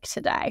make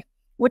today?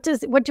 What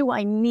do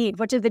I need?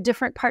 What do the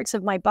different parts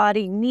of my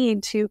body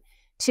need to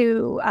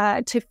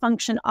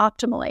function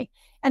optimally?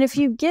 And if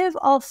you give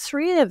all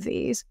three of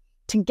these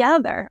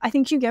together, I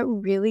think you get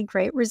really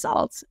great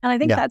results. And I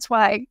think that's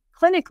why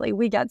clinically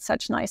we get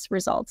such nice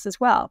results as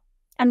well.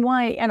 And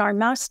why in our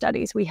mouse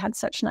studies we had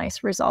such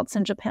nice results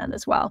in Japan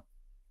as well.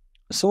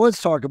 So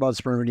let's talk about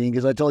spermidine,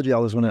 because I told you I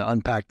was going to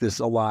unpack this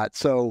a lot.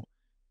 So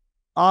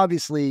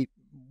obviously,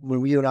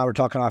 when you and I were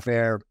talking off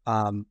air,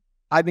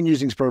 I've been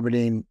using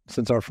spermidine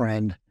since our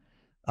friend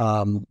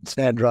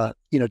Sandra,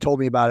 told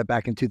me about it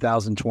back in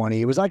 2020.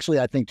 It was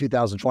actually, I think,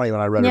 2020 when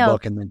I read her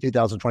book, and then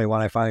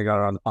 2021 I finally got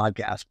her on the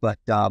podcast. But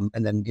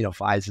and then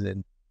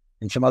Pfizer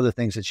and some other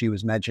things that she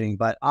was mentioning.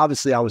 But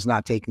obviously, I was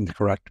not taking the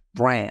correct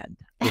brand.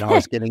 I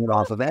was getting it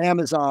off of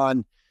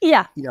Amazon.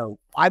 But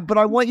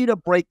I want you to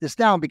break this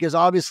down, because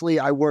obviously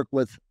I work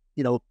with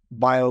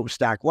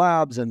BioStack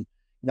Labs, and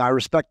I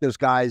respect those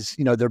guys.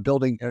 They're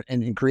building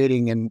and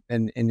creating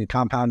and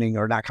compounding,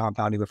 or not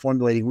compounding, but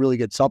formulating really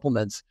good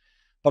supplements.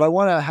 But I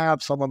want to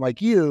have someone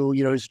like you,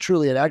 who's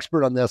truly an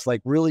expert on this,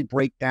 like really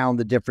break down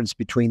the difference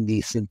between the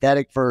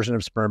synthetic version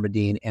of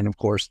spermidine and, of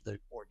course, the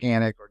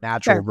organic or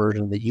natural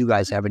version that you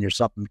guys have in your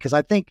supplement. Because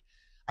I think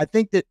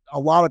that a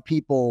lot of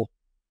people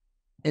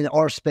in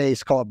our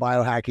space, call it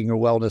biohacking or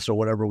wellness or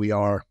whatever we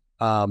are,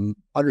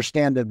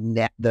 understand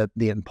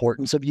the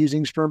importance of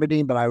using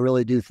spermidine. But I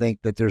really do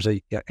think that there's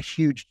a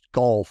huge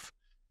gulf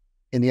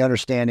in the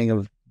understanding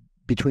of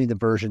between the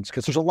versions,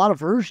 because there's a lot of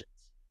versions.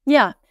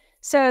 Yeah.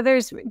 So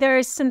there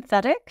is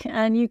synthetic,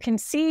 and you can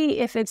see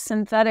if it's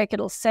synthetic,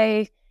 it'll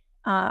say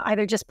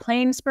either just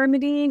plain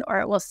spermidine,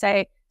 or it will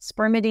say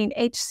spermidine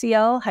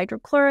HCl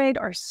hydrochloride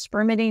or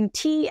spermidine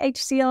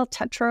THCl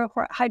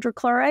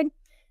tetrahydrochloride.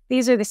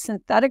 These are the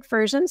synthetic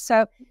versions.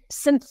 So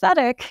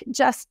synthetic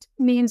just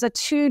means a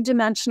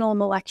two-dimensional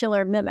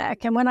molecular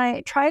mimic. And when I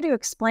try to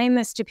explain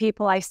this to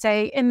people, I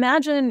say,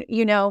 imagine,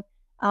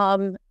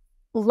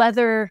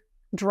 leather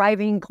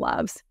driving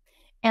gloves.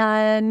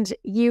 And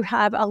you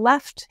have a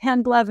left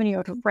hand glove and you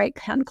have a right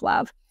hand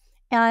glove.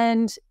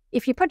 And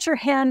if you put your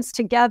hands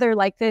together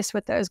like this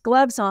with those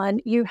gloves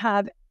on, you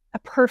have a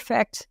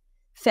perfect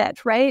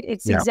fit, right?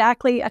 It's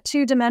exactly a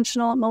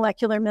two-dimensional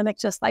molecular mimic,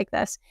 just like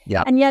this.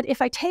 And yet,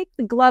 if I take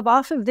the glove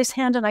off of this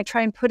hand and I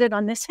try and put it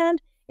on this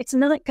hand, it's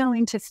not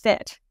going to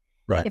fit.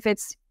 If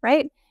it's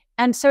right.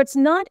 And so it's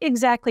not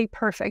exactly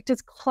perfect.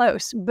 It's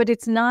close, but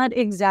it's not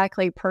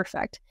exactly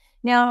perfect.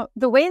 Now,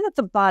 the way that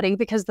the body,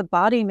 because the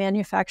body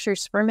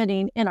manufactures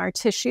spermidine in our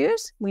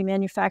tissues, we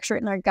manufacture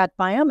it in our gut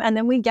biome, and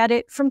then we get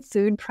it from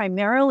food,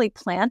 primarily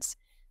plants.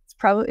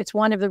 It's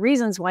one of the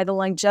reasons why the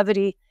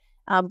longevity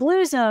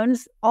blue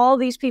zones, all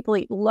these people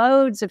eat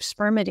loads of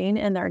spermidine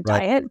in their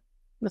diet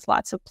with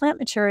lots of plant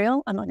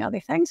material, among other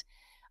things.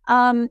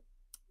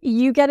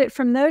 You get it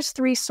from those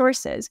three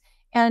sources,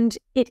 and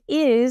it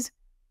is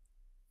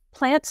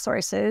plant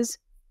sources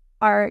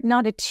are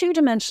not a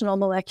two-dimensional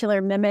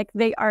molecular mimic,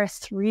 they are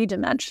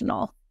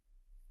three-dimensional.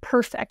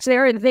 Perfect.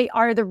 They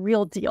are the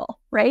real deal,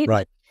 right?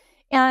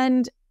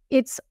 And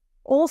it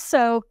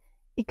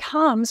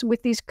comes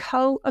with these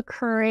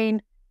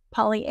co-occurring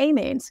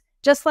polyamines.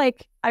 Just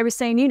like I was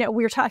saying,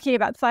 we were talking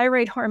about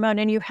thyroid hormone,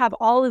 and you have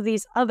all of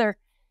these other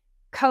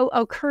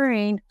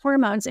co-occurring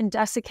hormones in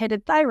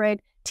desiccated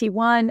thyroid,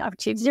 T1,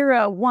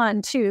 T0,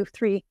 1, 2,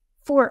 3,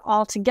 4,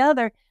 all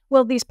together.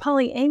 Well, these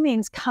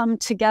polyamines come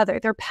together.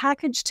 They're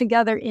packaged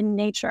together in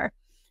nature.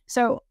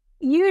 So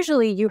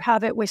usually you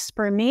have it with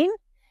spermine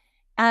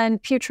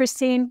and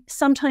putrescine.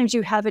 Sometimes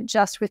you have it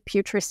just with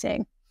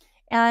putrescine.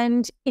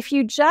 And if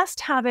you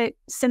just have it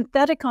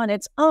synthetic on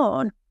its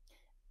own,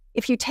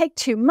 if you take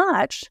too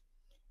much,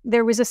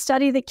 there was a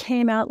study that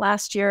came out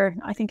last year,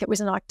 I think it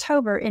was in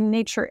October, in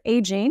Nature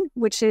Aging,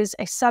 which is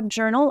a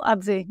subjournal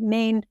of the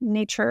main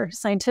Nature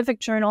scientific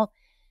journal,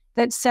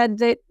 that said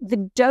that the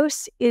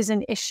dose is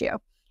an issue.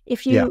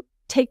 If you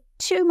take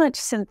too much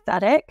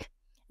synthetic,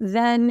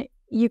 then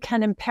you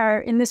can impair,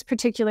 in this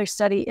particular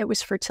study, it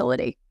was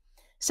fertility.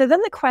 So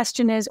then the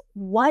question is,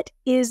 what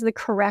is the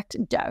correct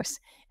dose?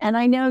 And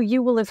I know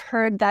you will have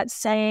heard that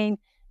saying,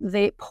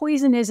 the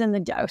poison is in the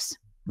dose,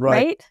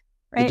 right?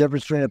 The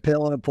difference between a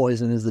pill and a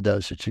poison is the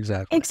dosage,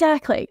 exactly.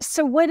 Exactly.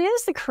 So what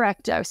is the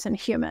correct dose in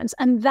humans?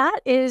 And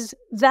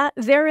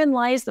therein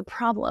lies the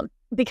problem,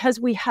 because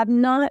we have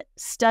not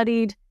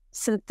studied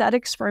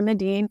synthetic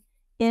spermidine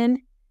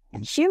in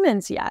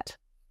humans yet.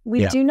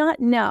 We do not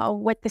know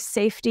what the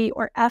safety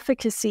or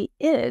efficacy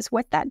is,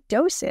 what that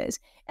dose is.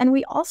 And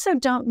we also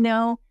don't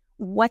know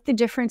what the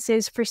difference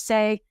is for,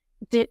 say,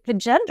 the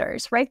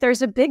genders, right?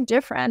 There's a big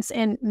difference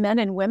in men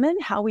and women,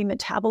 how we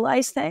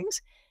metabolize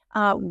things.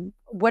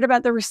 What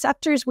about the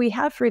receptors we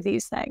have for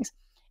these things?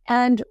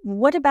 And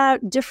what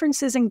about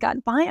differences in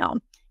gut biome?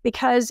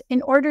 Because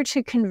in order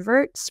to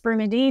convert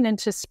spermidine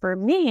into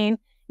spermine,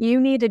 you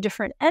need a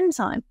different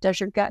enzyme. Does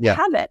your gut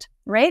have it,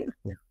 right?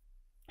 Yeah.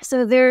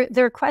 So there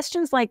are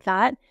questions like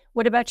that.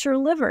 What about your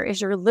liver?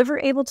 Is your liver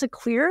able to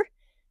clear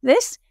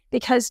this?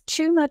 Because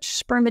too much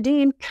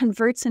spermidine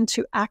converts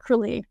into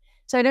acrolein.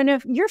 So I don't know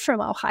if you're from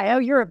Ohio.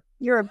 You're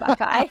a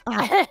Buckeye.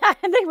 I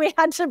think we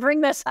had to bring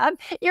this up.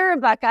 You're a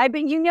Buckeye,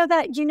 but you know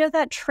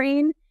that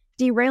train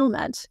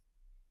derailment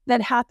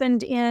that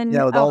happened in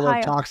with Ohio. all the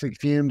toxic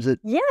fumes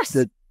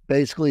that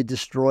basically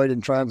destroyed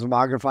and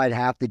transmogrified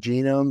half the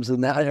genomes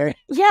in that area.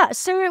 Yeah,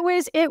 so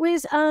it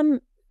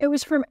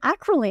was from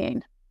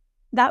acrolein.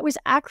 That was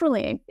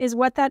acrolein, is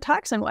what that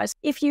toxin was.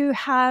 If you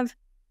have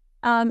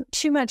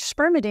too much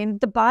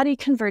spermidine, the body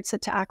converts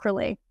it to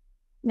acrolein.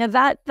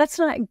 Now that's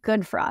not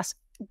good for us.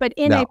 But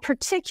in a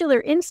particular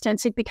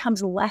instance, it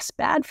becomes less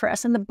bad for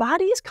us. And the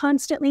body is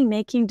constantly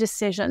making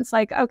decisions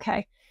like,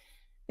 okay,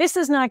 this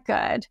is not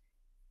good.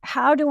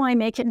 How do I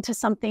make it into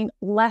something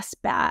less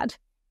bad?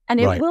 And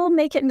it will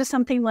make it into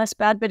something less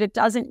bad, but it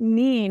doesn't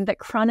mean that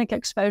chronic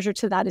exposure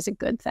to that is a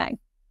good thing,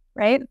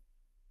 right?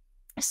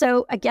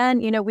 So again,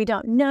 we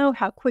don't know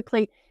how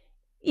quickly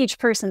each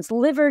person's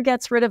liver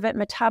gets rid of it,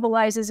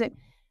 metabolizes it.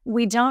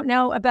 We don't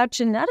know about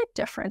genetic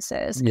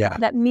differences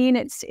that mean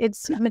it's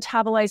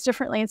metabolized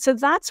differently. And so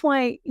that's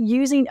why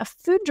using a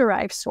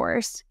food-derived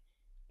source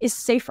is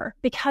safer,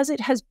 because it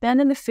has been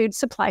in the food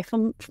supply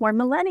for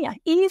millennia.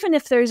 Even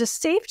if there's a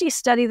safety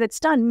study that's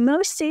done,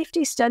 most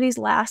safety studies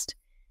last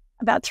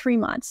about 3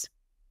 months.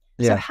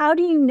 So how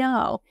do you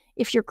know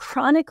if you're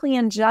chronically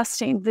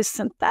ingesting this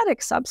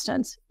synthetic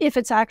substance, if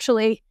it's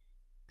actually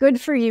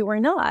good for you or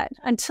not?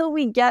 Until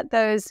we get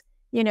those,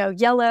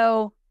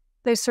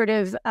 those sort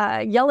of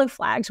yellow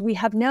flags, we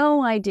have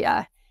no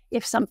idea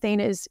if something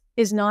is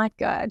not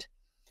good.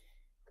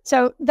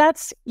 So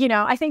that's,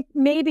 I think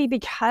maybe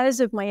because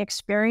of my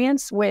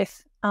experience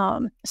with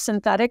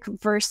synthetic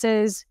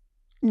versus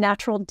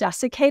natural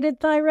desiccated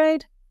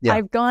thyroid,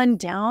 I've gone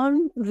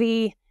down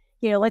the,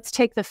 let's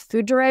take the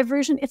food-derived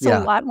version. It's a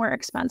lot more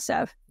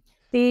expensive.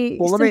 The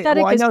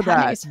synthetic is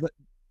pennies.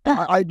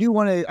 I do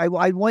want to. I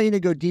want you to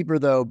go deeper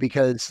though,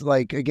 because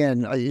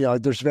again,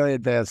 there's very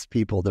advanced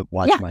people that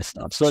watch my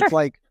stuff. So it's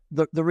like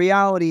the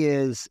reality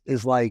is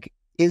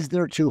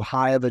there too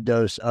high of a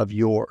dose of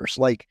yours?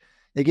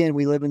 Again,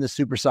 we live in the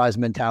supersized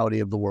mentality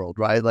of the world,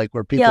 right?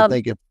 Where people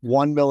think if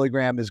 1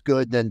 milligram is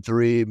good, then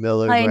 3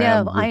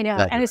 milligrams. I know,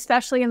 and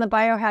especially in the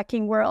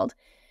biohacking world,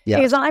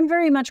 because I'm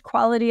very much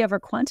quality over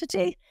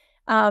quantity.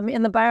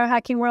 In the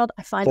biohacking world,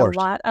 I find a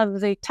lot of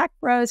the tech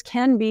bros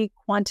can be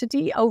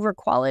quantity over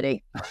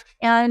quality.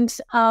 And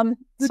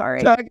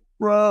tech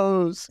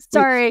bros.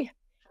 Sorry.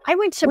 I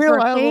went to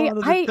Berkeley.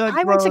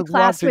 I went to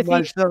class with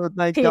you.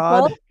 Thank people.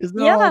 God. Because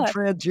they're all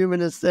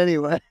transhumanists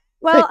anyway.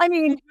 Well, I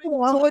mean,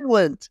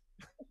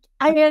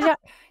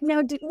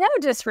 no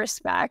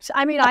disrespect.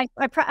 I mean, I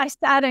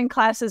sat in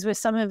classes with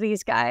some of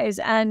these guys,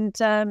 and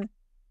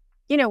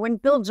when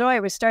Bill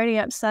Joy was starting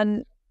up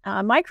Sun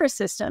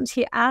Microsystems,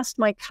 he asked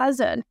my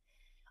cousin,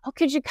 "Oh,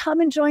 could you come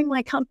and join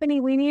my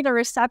company? We need a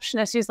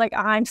receptionist." He's like,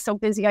 "I'm so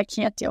busy, I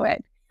can't do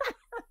it."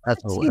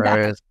 That's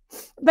hilarious.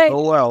 But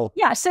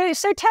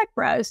so tech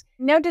bros,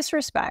 no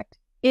disrespect.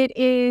 It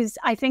is,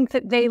 I think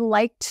that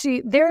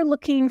they're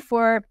looking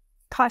for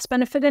cost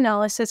benefit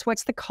analysis.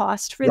 What's the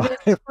cost for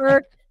this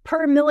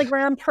per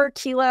milligram, per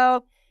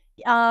kilo,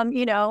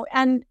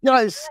 and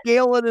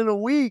scale it in a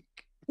week.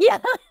 Yeah.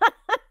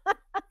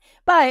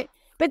 but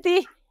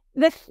the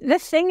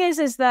thing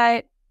is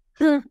that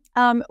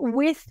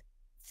with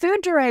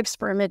food-derived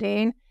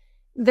spermidine,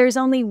 there's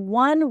only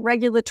one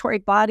regulatory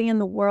body in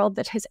the world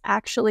that has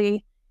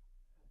actually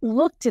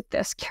looked at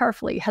this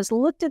carefully, has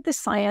looked at the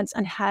science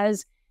and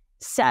has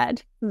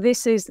said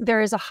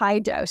there is a high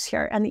dose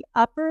here. And the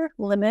upper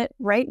limit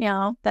right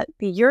now that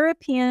the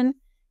European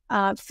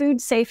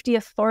Food Safety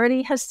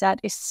Authority has set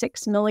is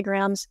 6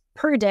 milligrams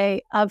per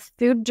day of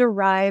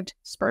food-derived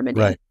spermidine.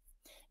 Right.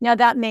 Now,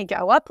 that may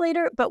go up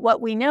later, but what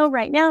we know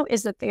right now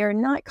is that they are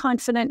not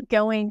confident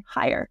going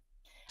higher.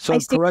 So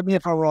correct me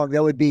if I'm wrong,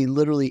 that would be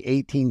literally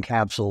 18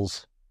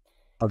 capsules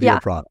of your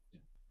product.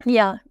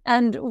 Yeah.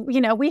 And,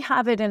 we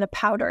have it in a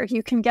powder.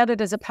 You can get it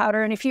as a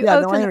powder. And if you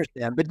I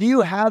understand. But do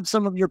you have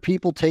some of your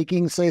people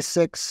taking, say,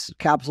 6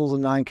 capsules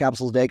and 9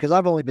 capsules a day? Because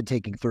I've only been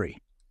taking 3.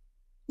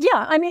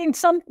 Yeah. I mean,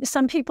 some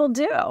people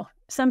do.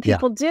 Some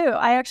people do.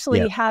 I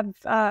actually have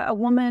a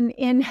woman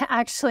in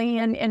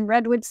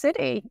Redwood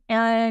City,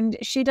 and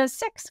she does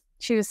 6.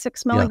 She does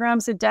 6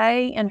 milligrams a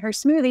day in her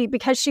smoothie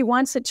because she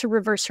wants it to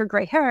reverse her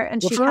gray hair.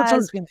 And she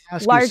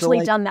has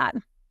largely done that.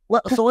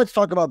 Well, so let's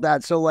talk about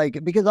that. So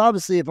because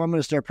obviously if I'm going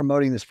to start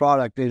promoting this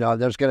product,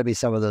 there's going to be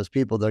some of those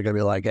people that are going to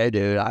be like, hey,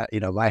 dude,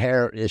 my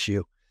hair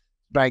issue,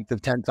 strength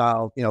of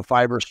tensile,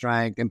 fiber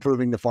strength,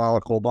 improving the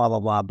follicle, blah, blah,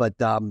 blah. But,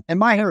 and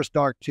my hair is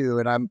dark too.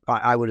 And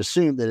I would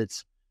assume that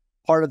it's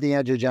part of the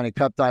androgenic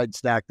peptide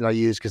stack that I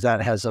use because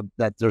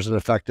there's an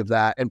effect of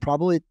that. And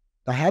probably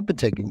I have been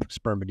taking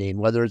spermidine,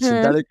 whether it's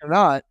synthetic or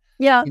not,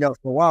 for a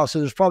while. So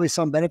there's probably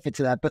some benefit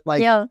to that.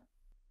 But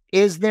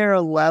is there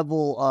a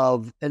level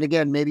of, and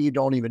again, maybe you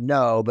don't even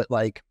know, but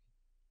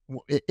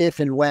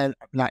if and when,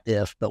 not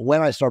if, but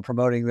when I start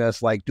promoting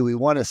this, do we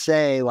want to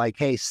say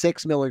hey,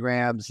 6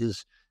 milligrams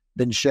has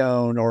been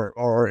shown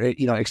or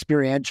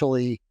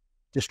experientially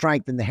to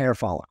strengthen the hair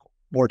follicle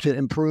or to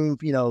improve,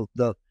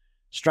 the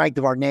strength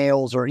of our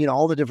nails or,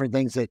 all the different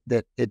things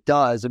that it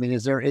does. I mean,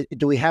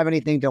 do we have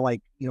anything to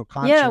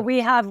Yeah,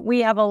 we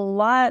have a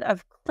lot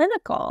of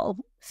clinical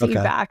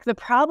feedback. The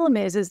problem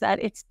is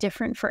that it's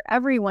different for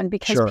everyone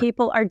because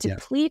people are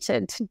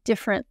depleted to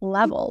different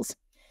levels.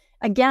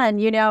 Again,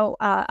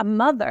 a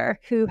mother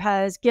who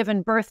has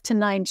given birth to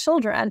 9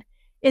 children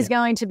is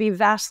going to be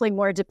vastly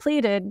more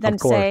depleted than,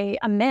 say,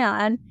 a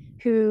man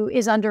who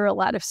is under a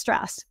lot of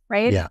stress,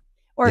 right? Yeah.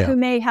 Or who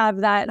may have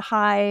that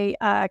high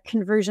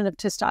conversion of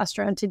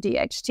testosterone to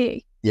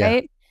DHT,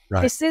 right?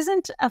 This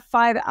isn't a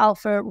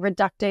 5-alpha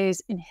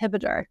reductase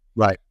inhibitor.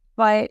 Right.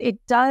 But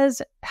it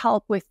does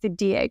help with the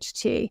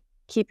DHT,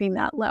 keeping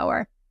that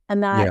lower.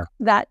 And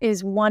that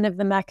is one of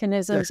the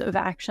mechanisms of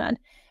action.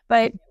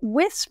 But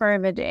with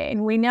spermidine,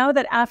 we know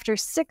that after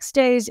 6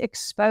 days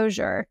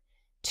exposure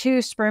to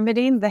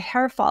spermidine, the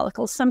hair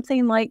follicles,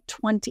 something like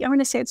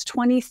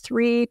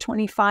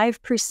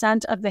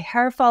 25% of the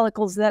hair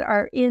follicles that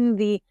are in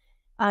the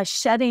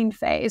shedding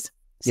phase,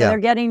 so they're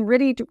getting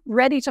ready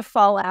to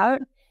fall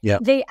out,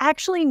 they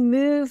actually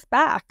move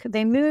back.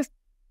 They move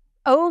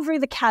over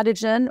the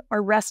catagen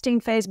or resting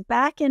phase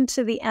back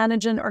into the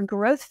anagen or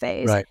growth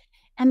phase. Right.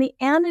 And the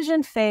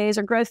anagen phase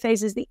or growth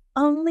phase is the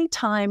only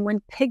time when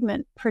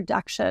pigment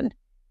production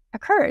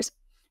occurs.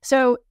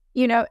 So,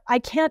 I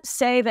can't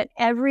say that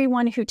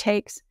everyone who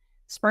takes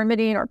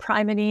spermidine or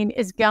primidine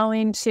is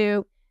going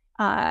to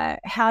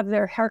have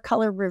their hair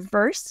color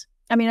reverse.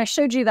 I mean, I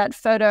showed you that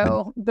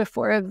photo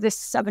before of this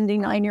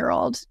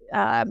 79-year-old,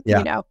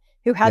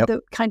 who had the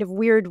kind of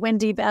weird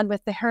windy band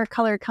with the hair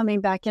color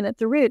coming back in at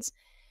the roots.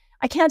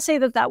 I can't say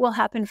that will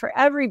happen for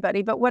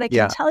everybody, but what I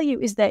can tell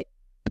you is that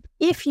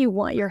if you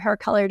want your hair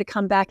color to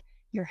come back,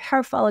 your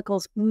hair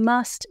follicles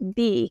must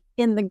be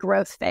in the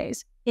growth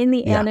phase, in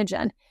the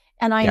anagen.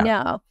 And I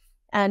know,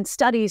 and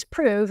studies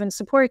prove and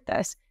support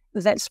this,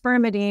 that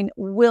spermidine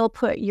will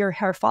put your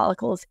hair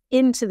follicles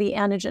into the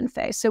anagen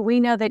phase. So we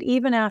know that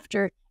even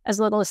after as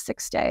little as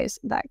 6 days,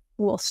 that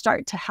will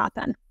start to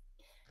happen.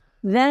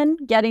 Then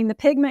getting the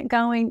pigment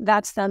going,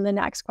 that's then the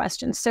next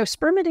question. So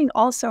spermidine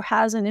also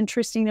has an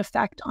interesting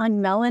effect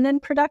on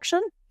melanin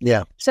production.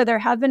 Yeah. So there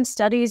have been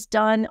studies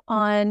done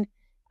on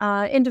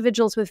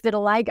individuals with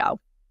vitiligo.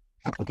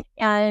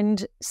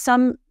 And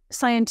some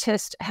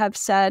scientists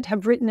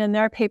have written in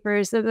their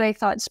papers that they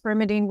thought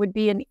spermidine would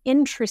be an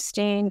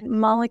interesting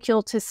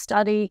molecule to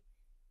study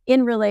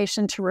in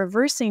relation to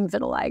reversing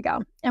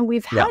vitiligo. And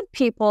we've had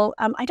people,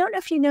 I don't know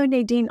if you know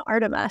Nadine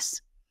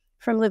Artemis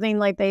from Living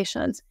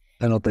Libations.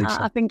 I don't think so.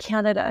 Up in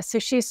Canada. So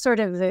she's sort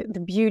of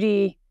the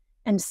beauty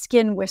and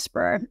skin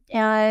whisperer.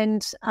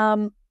 And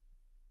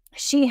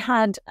she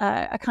had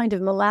a kind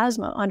of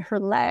melasma on her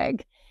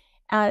leg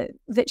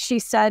that she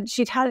said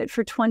she'd had it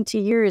for 20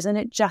 years and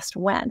it just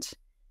went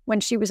when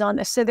she was on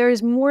this. So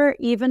there's more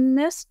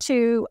evenness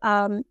to,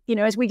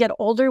 as we get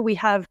older, we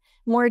have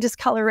more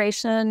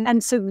discoloration.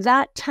 And so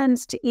that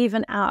tends to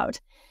even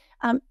out.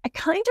 It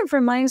kind of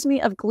reminds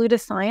me of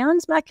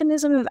glutathione's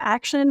mechanism of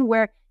action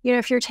where,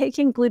 if you're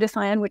taking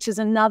glutathione, which is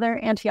another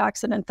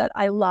antioxidant that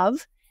I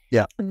love,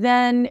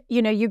 then,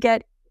 you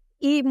get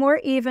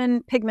more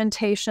even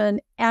pigmentation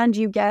and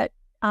you get,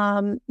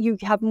 you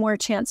have more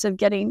chance of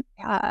getting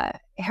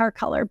hair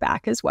color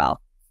back as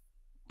well.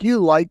 Do you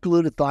like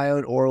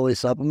glutathione orally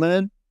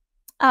supplemented?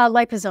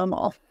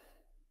 Liposomal.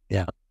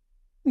 Yeah.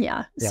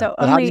 Yeah. Yeah. So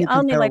But how do only you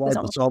compare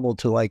liposomal. liposomal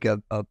to like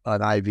an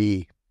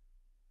IV?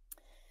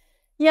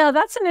 Yeah,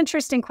 that's an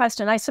interesting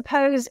question. I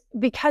suppose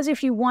because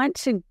if you want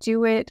to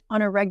do it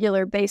on a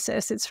regular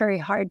basis, it's very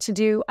hard to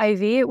do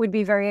IV. It would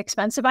be very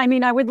expensive. I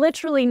mean, I would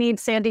literally need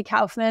Sandy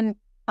Kaufman,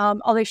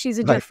 although she's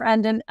a dear Right.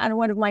 friend and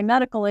one of my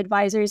medical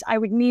advisors. I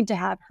would need to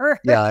have her,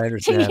 Yeah, I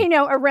understand.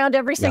 around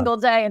every Yeah. single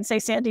day and say,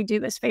 Sandy, do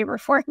this favor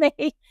for me.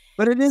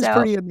 But it is So,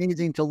 pretty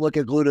amazing to look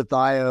at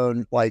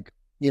glutathione, like,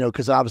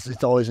 because obviously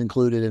it's always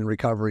included in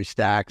recovery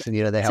stacks, and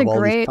they have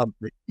all these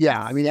companies.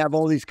 Yeah, I mean, they have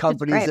all these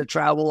companies that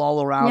travel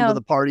all around to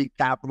the party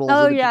capitals.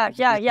 Oh, and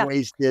yeah.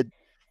 Wasted,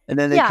 and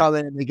then they come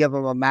in and they give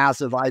them a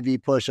massive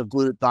IV push of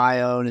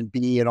glutathione and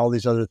B and all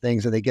these other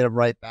things, and they get them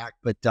right back.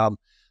 But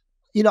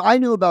I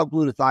knew about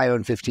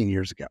glutathione 15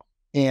 years ago,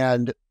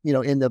 and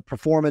in the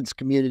performance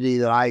community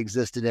that I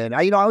existed in,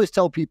 I always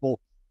tell people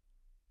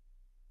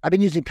I've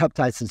been using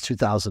peptides since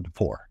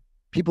 2004.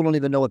 People don't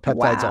even know what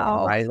peptides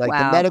are, right? Like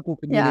the medical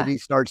community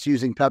starts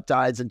using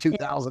peptides in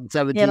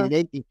 2017 and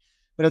 18,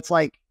 but it's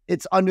like,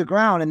 it's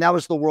underground. And that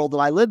was the world that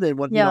I lived in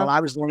when, I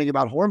was learning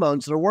about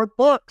hormones. There weren't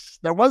books.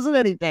 There wasn't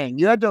anything.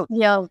 You had to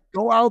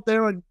go out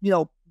there and,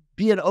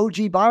 be an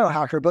OG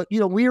biohacker. But,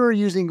 we were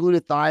using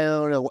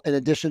glutathione in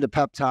addition to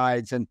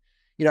peptides. And,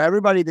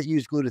 everybody that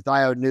used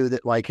glutathione knew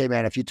that, like, hey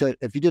man, if you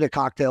did a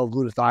cocktail of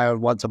glutathione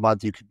once a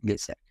month, you could get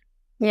sick.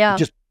 Yeah.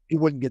 You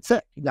wouldn't get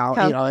sick. Now,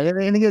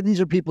 and again, these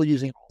are people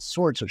using all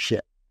sorts of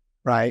shit,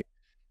 right?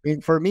 I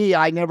mean, for me,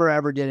 I never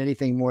ever did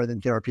anything more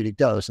than therapeutic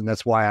dose. And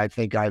that's why I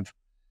think I've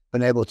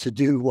been able to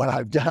do what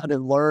I've done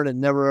and learn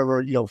and never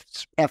ever,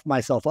 F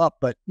myself up.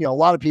 But, a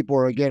lot of people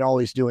are, again,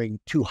 always doing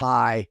too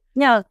high.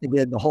 Yeah.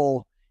 Again, the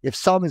whole, if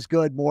some is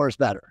good, more is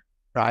better,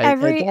 right?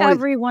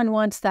 Everyone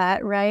wants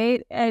that,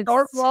 right?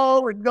 Start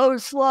low and go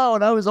slow.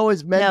 And I was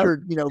always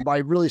mentored, by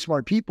really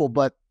smart people,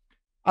 but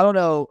I don't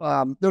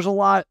know. There's a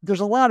lot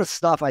of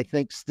stuff I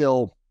think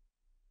still,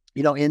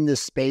 in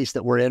this space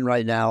that we're in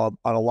right now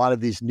on a lot of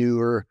these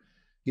newer,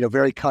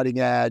 very cutting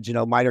edge,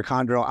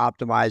 mitochondrial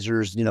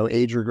optimizers,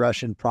 age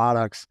regression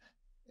products.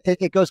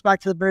 It goes back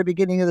to the very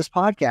beginning of this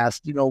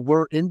podcast.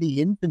 We're in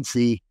the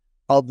infancy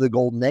of the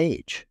golden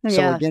age.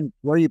 So again,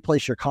 where you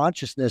place your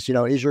consciousness,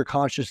 is your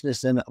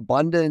consciousness in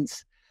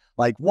abundance?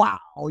 Like, wow,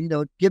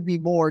 give me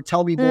more,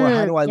 tell me more.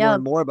 How do I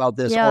learn more about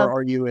this? Yeah. Or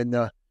are you in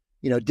the,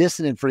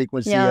 dissonant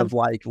frequency of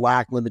like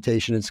lack,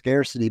 limitation, and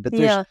scarcity? But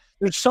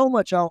there's so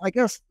much. I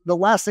guess the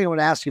last thing I want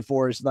to ask you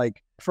for is,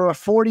 like, for a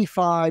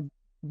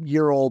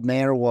 45-year-old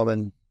man or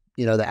woman,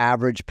 the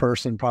average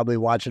person probably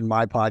watching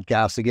my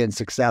podcast, again,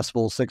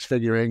 successful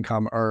 6-figure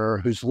income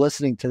earner who's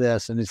listening to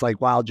this, and he's like,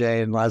 wow,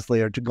 Jay and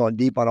Leslie are going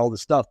deep on all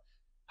this stuff.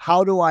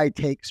 How do I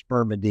take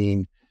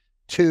Spermidine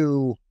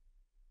to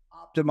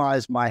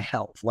optimize my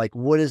health? Like,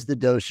 what is the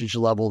dosage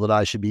level that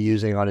I should be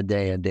using on a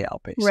day in, day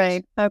out basis?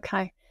 Right.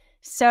 Okay.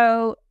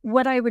 So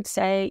what I would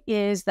say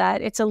is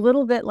that it's a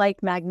little bit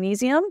like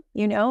magnesium,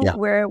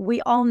 where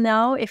we all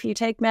know if you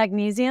take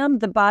magnesium,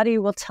 the body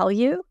will tell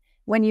you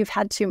when you've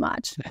had too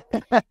much.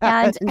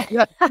 And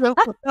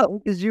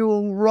because you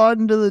will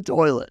run to the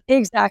toilet.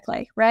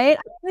 Exactly. Right.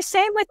 The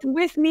same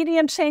with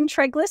medium chain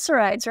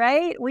triglycerides,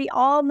 right? We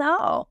all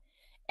know.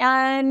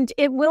 And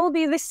it will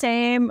be the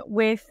same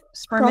with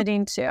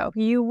Spermidine too.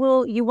 You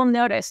will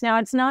notice. Now,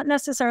 it's not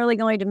necessarily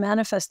going to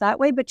manifest that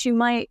way, but you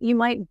might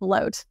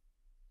bloat.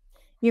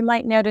 You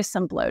might notice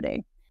some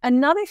bloating.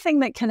 Another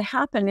thing that can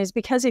happen is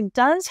because it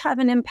does have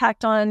an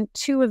impact on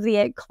 2 of the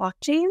 8 clock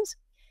genes.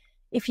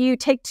 If you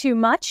take too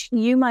much,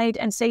 you might,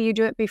 and say you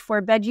do it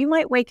before bed, you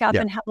might wake up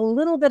and have a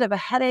little bit of a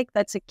headache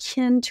that's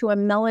akin to a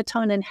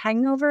melatonin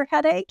hangover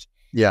headache.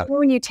 Yeah. Or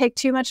when you take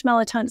too much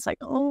melatonin, it's like,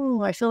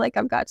 oh, I feel like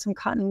I've got some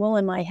cotton wool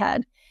in my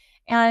head.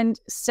 And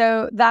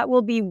so that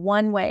will be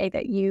one way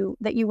that you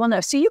will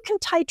know. So you can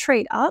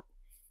titrate up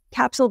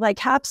capsule by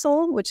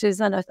capsule, which is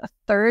then a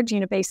third,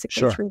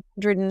 basically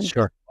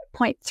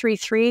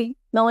 300.33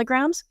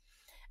 milligrams.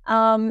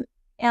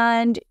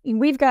 And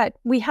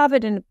we have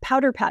it in a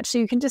powder patch, so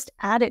you can just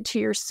add it to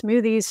your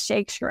smoothies,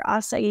 shakes, your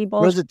acai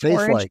bowls. What does it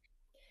taste like?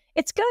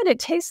 It's good. It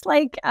tastes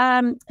like,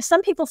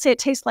 some people say it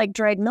tastes like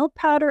dried milk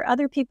powder.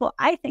 Other people,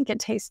 I think it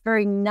tastes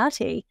very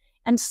nutty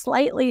and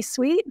slightly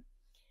sweet.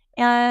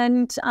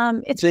 And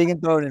so you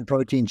can throw it in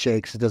protein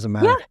shakes. It doesn't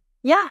matter.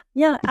 Yeah,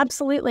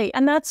 absolutely.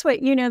 And that's what,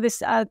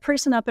 this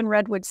person up in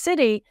Redwood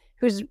City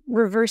who's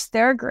reversed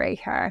their gray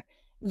hair,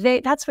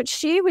 that's what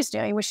she was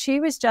doing. She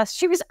was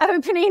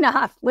opening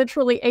up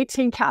literally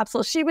 18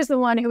 capsules. She was the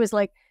one who was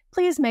like,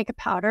 please make a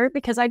powder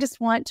because I just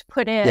want to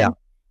put in,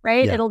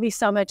 right? Yeah. It'll be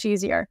so much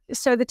easier.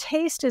 So the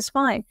taste is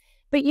fine.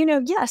 But,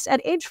 yes,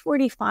 at age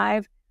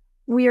 45,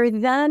 we are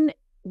then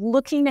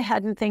looking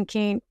ahead and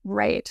thinking,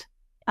 right,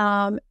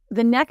 the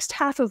next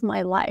half of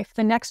my life,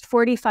 the next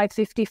 45,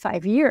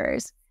 55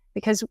 years,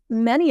 because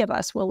many of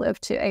us will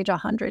live to age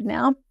 100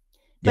 now,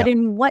 but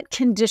in what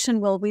condition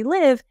will we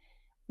live?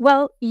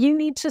 Well, you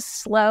need to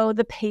slow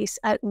the pace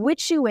at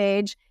which you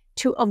age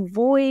to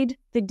avoid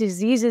the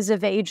diseases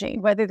of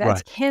aging, whether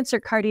that's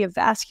cancer,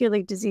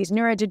 cardiovascular disease,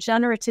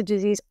 neurodegenerative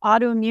disease,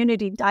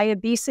 autoimmunity,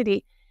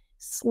 diabetes.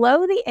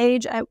 slow the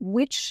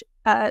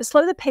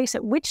pace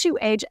at which you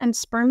age, and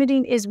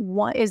spermidine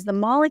is the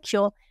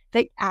molecule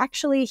that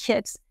actually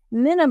hits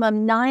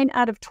minimum 9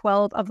 out of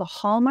 12 of the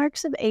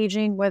hallmarks of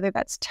aging, whether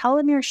that's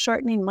telomere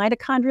shortening,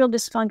 mitochondrial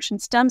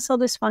dysfunction, stem cell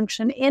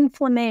dysfunction,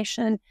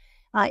 inflammation,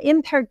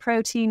 impaired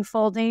protein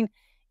folding,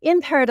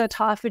 impaired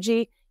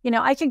autophagy.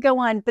 I could go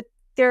on, but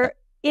there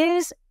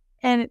is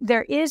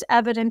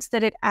evidence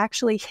that it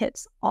actually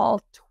hits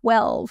all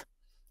 12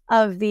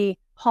 of the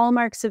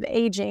hallmarks of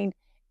aging.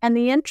 And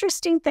the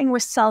interesting thing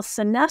with cell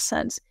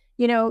senescence,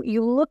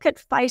 you look at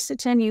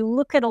fisetin, you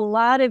look at a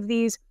lot of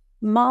these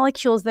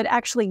molecules that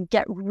actually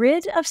get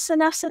rid of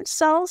senescent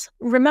cells.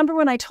 Remember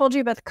when I told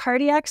you about the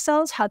cardiac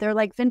cells, how they're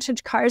like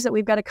vintage cars that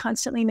we've got to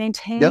constantly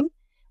maintain? Yep.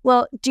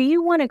 Well, do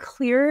you want to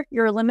clear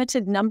your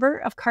limited number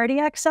of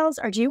cardiac cells,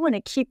 or do you want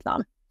to keep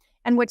them?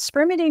 And what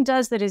spermidine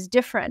does that is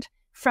different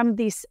from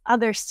these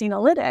other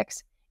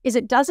senolytics is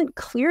it doesn't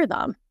clear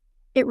them,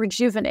 it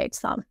rejuvenates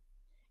them.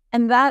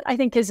 And that, I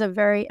think, is a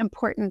very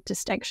important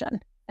distinction.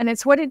 And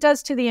it's what it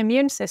does to the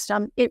immune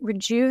system. It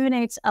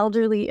rejuvenates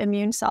elderly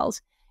immune cells.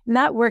 And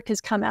that work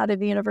has come out of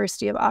the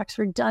University of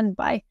Oxford, done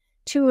by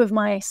two of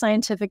my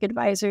scientific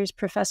advisors,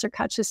 Professor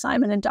Katja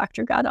Simon and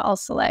Dr. Gada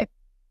Al-Saleh.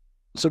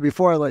 So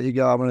before I let you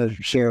go, I'm going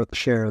to share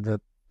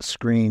the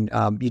screen.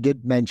 You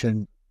did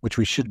mention, which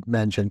we should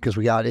mention because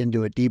we got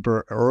into it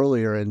deeper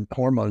earlier in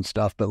hormone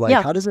stuff, but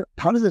how does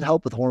it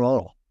help with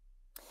hormonal?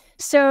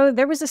 So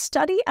there was a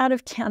study out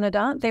of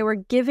Canada. They were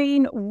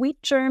giving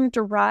wheat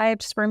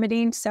germ-derived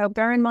spermidine. So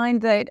bear in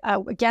mind that,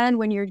 again,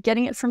 when you're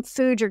getting it from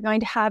food, you're going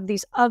to have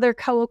these other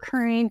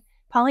co-occurring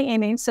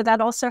polyamines. So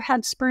that also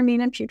had spermine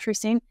and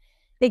putrescine.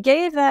 They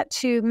gave that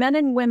to men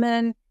and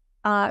women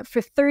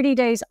for 30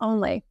 days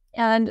only.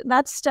 And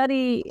that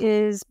study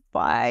is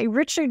by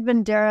Richard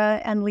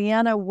Bandera and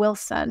Leanna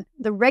Wilson,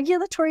 the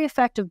regulatory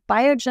effect of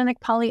biogenic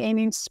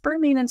polyamines,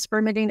 spermine and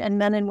spermidine in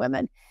men and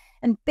women.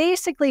 And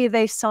basically,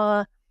 they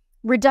saw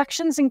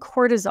reductions in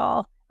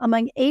cortisol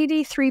among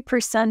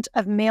 83%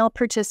 of male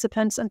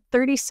participants and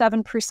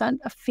 37%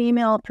 of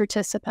female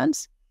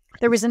participants.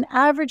 There was an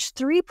average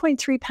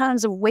 3.3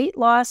 pounds of weight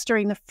loss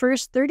during the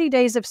first 30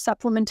 days of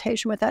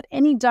supplementation without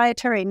any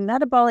dietary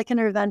metabolic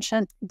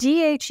intervention.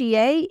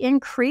 DHEA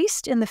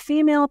increased in the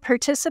female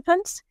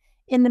participants.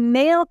 In the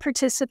male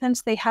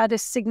participants, they had a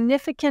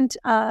significant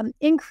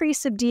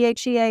increase of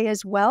DHEA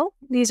as well.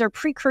 These are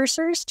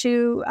precursors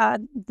to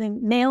the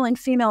male and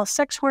female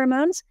sex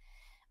hormones.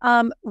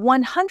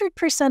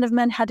 100% of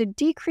men had a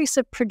decrease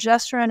of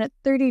progesterone at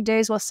 30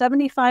 days, while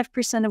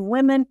 75% of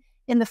women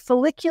in the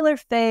follicular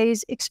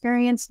phase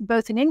experienced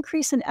both an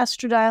increase in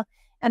estradiol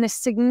and a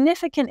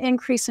significant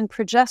increase in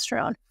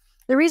progesterone.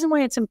 The reason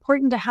why it's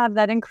important to have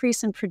that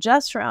increase in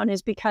progesterone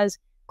is because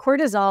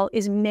cortisol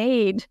is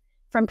made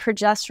from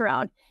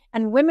progesterone.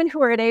 And women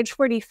who are at age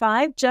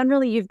 45,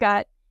 generally you've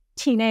got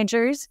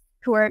teenagers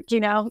who are,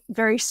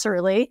 very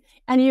surly,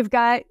 and you've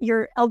got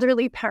your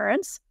elderly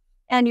parents,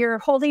 and you're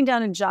holding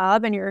down a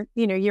job, and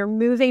you're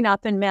moving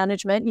up in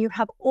management. You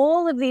have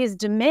all of these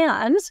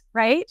demands,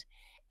 right?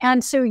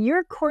 And so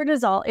your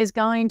cortisol is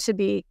going to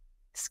be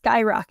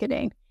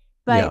skyrocketing,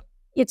 but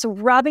it's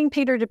robbing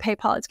Peter to pay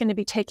Paul. It's going to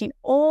be taking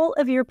all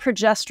of your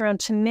progesterone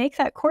to make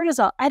that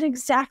cortisol at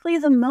exactly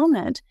the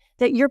moment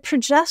that your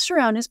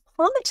progesterone is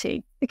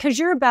plummeting, because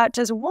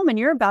as a woman,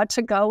 you're about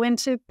to go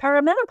into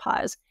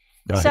perimenopause.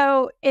 Right.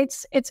 So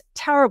it's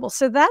terrible.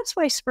 So that's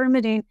why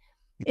spermidine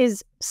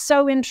is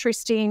so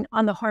interesting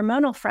on the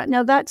hormonal front.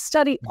 Now, that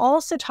study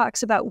also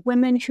talks about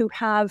women who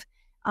have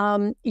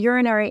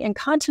urinary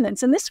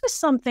incontinence. And this was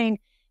something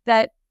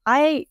that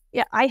I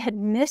had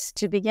missed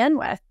to begin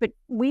with, but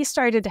we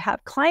started to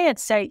have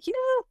clients say,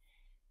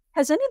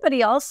 has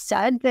anybody else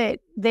said that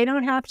they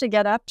don't have to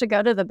get up to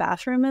go to the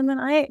bathroom in the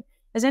night?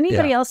 Has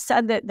anybody else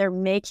said that they're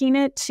making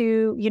it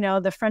to,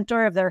 the front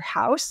door of their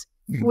house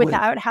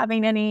without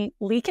having any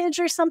leakage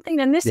or something?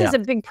 And this is a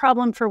big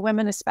problem for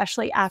women,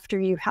 especially after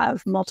you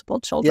have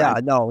multiple children.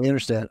 Yeah, no, I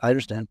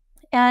understand.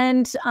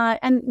 And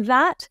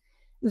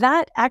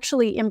that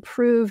actually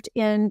improved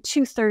in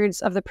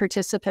 2/3 of the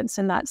participants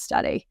in that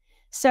study.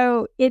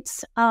 So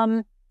it's,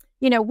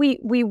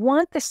 we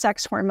want the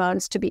sex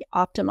hormones to be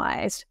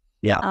optimized,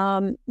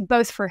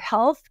 both for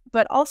health,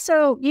 but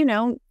also,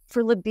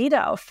 for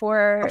libido,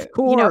 for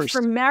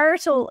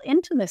marital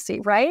intimacy,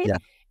 right? Yeah.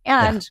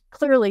 And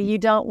clearly you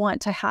don't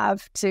want to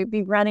have to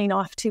be running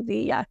off to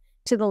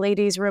the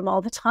ladies' room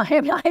all the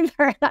time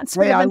either. That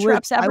sort of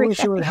interrupts everything. I wish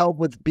it would help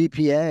with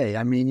BPA.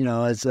 I mean,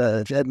 as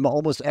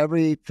almost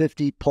every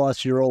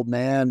 50-plus-year-old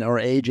man or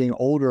aging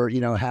older,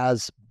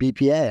 has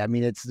BPA. I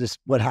mean, it's just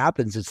what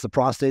happens. It's the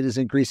prostate is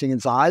increasing in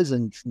size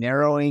and it's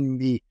narrowing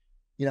the,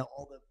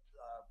 all the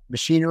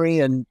machinery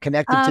and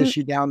connective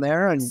tissue down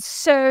there. And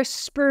so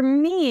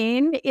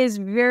spermine is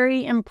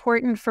very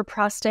important for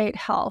prostate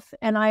health.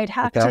 And I'd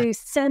have to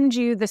send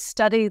you the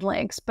study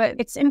links, but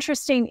it's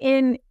interesting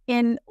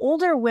in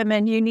older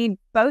women, you need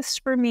both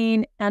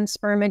spermine and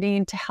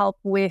spermidine to help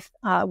with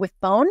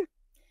bone,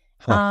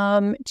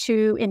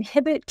 to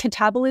inhibit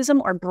catabolism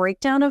or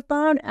breakdown of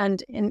bone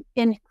and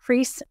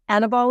increase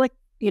anabolic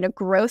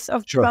growth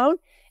of Sure. bone.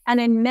 And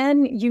in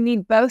men, you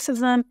need both of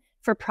them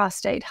for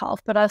prostate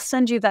health. But I'll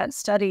send you that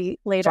study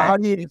later. So how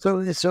do you,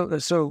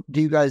 so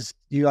do you guys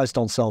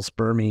don't sell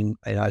spermine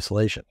in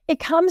isolation? It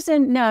comes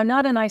in, no,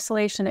 not in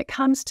isolation. It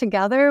comes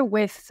together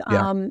with,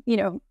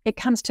 it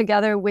comes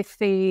together with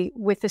the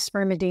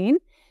spermidine.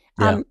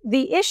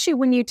 The issue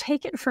when you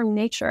take it from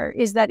nature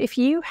is that if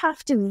you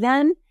have to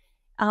then,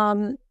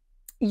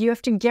 you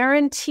have to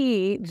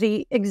guarantee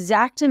the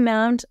exact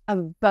amount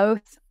of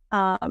both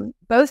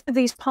of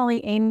these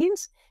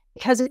polyamines,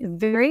 because it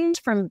varies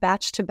from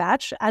batch to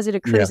batch as it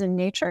occurs in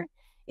nature.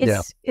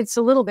 It's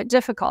a little bit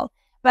difficult,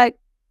 but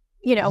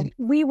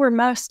we were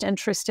most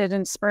interested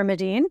in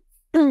spermidine.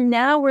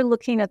 Now we're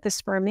looking at the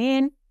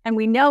spermine, and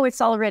we know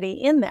it's already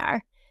in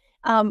there.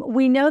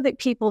 We know that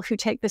people who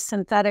take the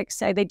synthetic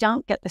say they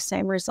don't get the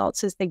same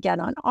results as they get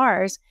on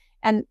ours.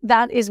 And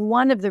that is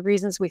one of the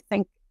reasons we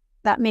think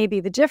that may be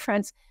the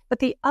difference. But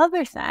the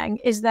other thing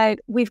is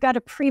that we've got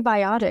a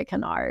prebiotic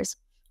in ours,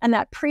 and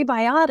that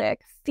prebiotic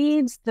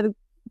feeds the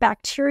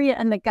bacteria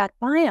and the gut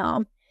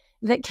biome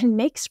that can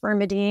make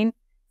spermidine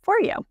for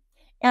you.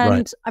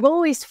 And I've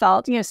always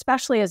felt,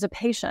 especially as a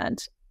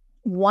patient,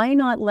 why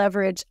not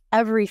leverage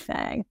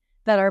everything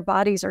that our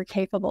bodies are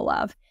capable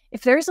of?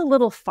 If there's a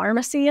little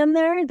pharmacy in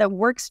there that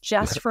works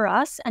just for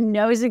us and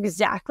knows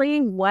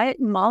exactly what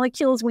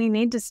molecules we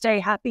need to stay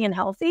happy and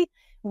healthy,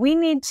 we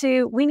need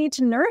to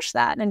nourish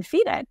that and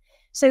feed it.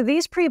 So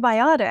these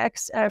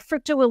prebiotics,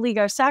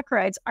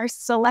 fructooligosaccharides, are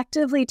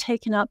selectively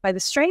taken up by the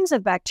strains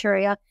of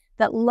bacteria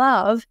that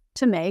love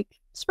to make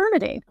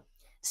spermidine.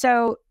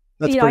 So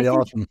that's pretty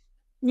awesome.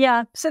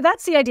 Yeah. So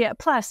that's the idea.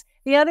 Plus,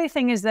 the other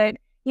thing is that,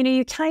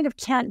 you kind of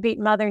can't beat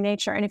Mother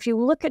Nature. And if you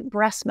look at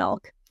breast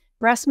milk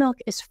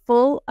is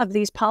full of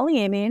these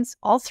polyamines,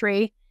 all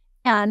three,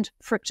 and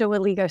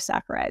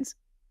fructooligosaccharides,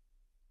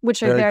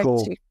 which are there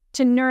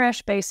to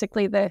nourish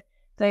basically the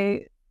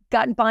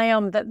gut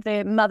biome that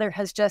the mother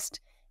has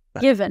just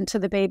given to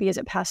the baby as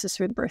it passes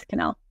through the birth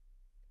canal.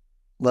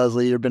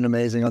 Leslie, you've been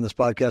amazing on this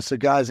podcast. So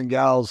guys and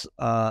gals,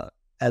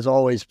 as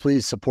always,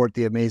 please support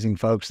the amazing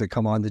folks that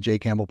come on the J.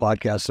 Campbell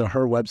podcast. So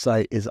her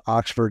website is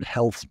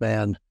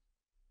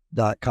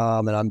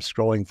oxfordhealthspan.com, and I'm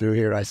scrolling through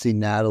here. I see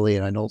Natalie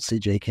and I don't see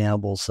J.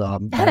 Campbell. So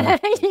I'm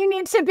you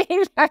need to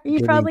be there.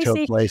 You probably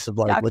see place of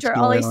Dr.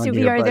 Ollie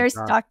Souvier. There's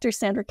Dr.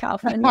 Sandra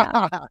Kaufman.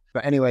 Yeah.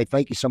 But anyway,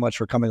 thank you so much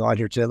for coming on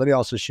here today. Let me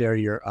also share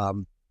your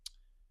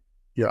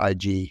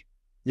IG.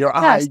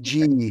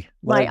 IG.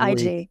 My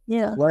IG.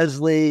 Yeah.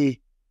 Leslie's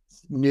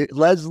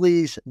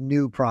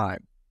New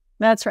Prime.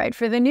 That's right,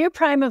 for the new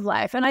prime of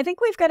life. And I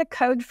think we've got a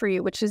code for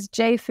you, which is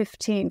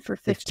J15 for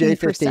 15%.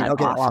 J15.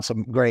 Okay, off.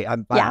 Awesome. Great. I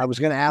was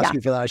going to ask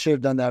you for that. I should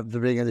have done that at the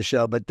beginning of the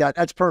show, but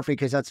that's perfect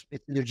because that's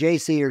either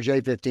JC or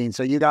J15.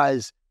 So you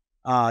guys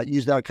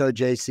use that code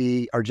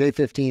JC or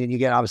J15 and you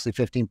get obviously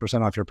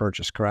 15% off your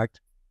purchase,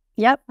 correct?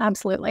 Yep,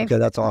 absolutely. Okay,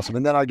 that's awesome.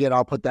 And then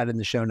I'll put that in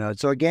the show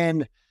notes. So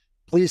again,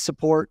 please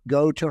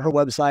go to her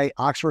website,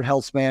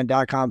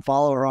 oxfordhealthspan.com,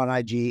 follow her on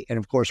IG. And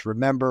of course,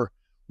 remember,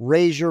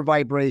 raise your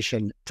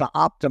vibration to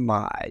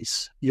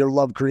optimize your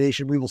love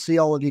creation. We will see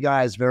all of you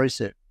guys very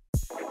soon.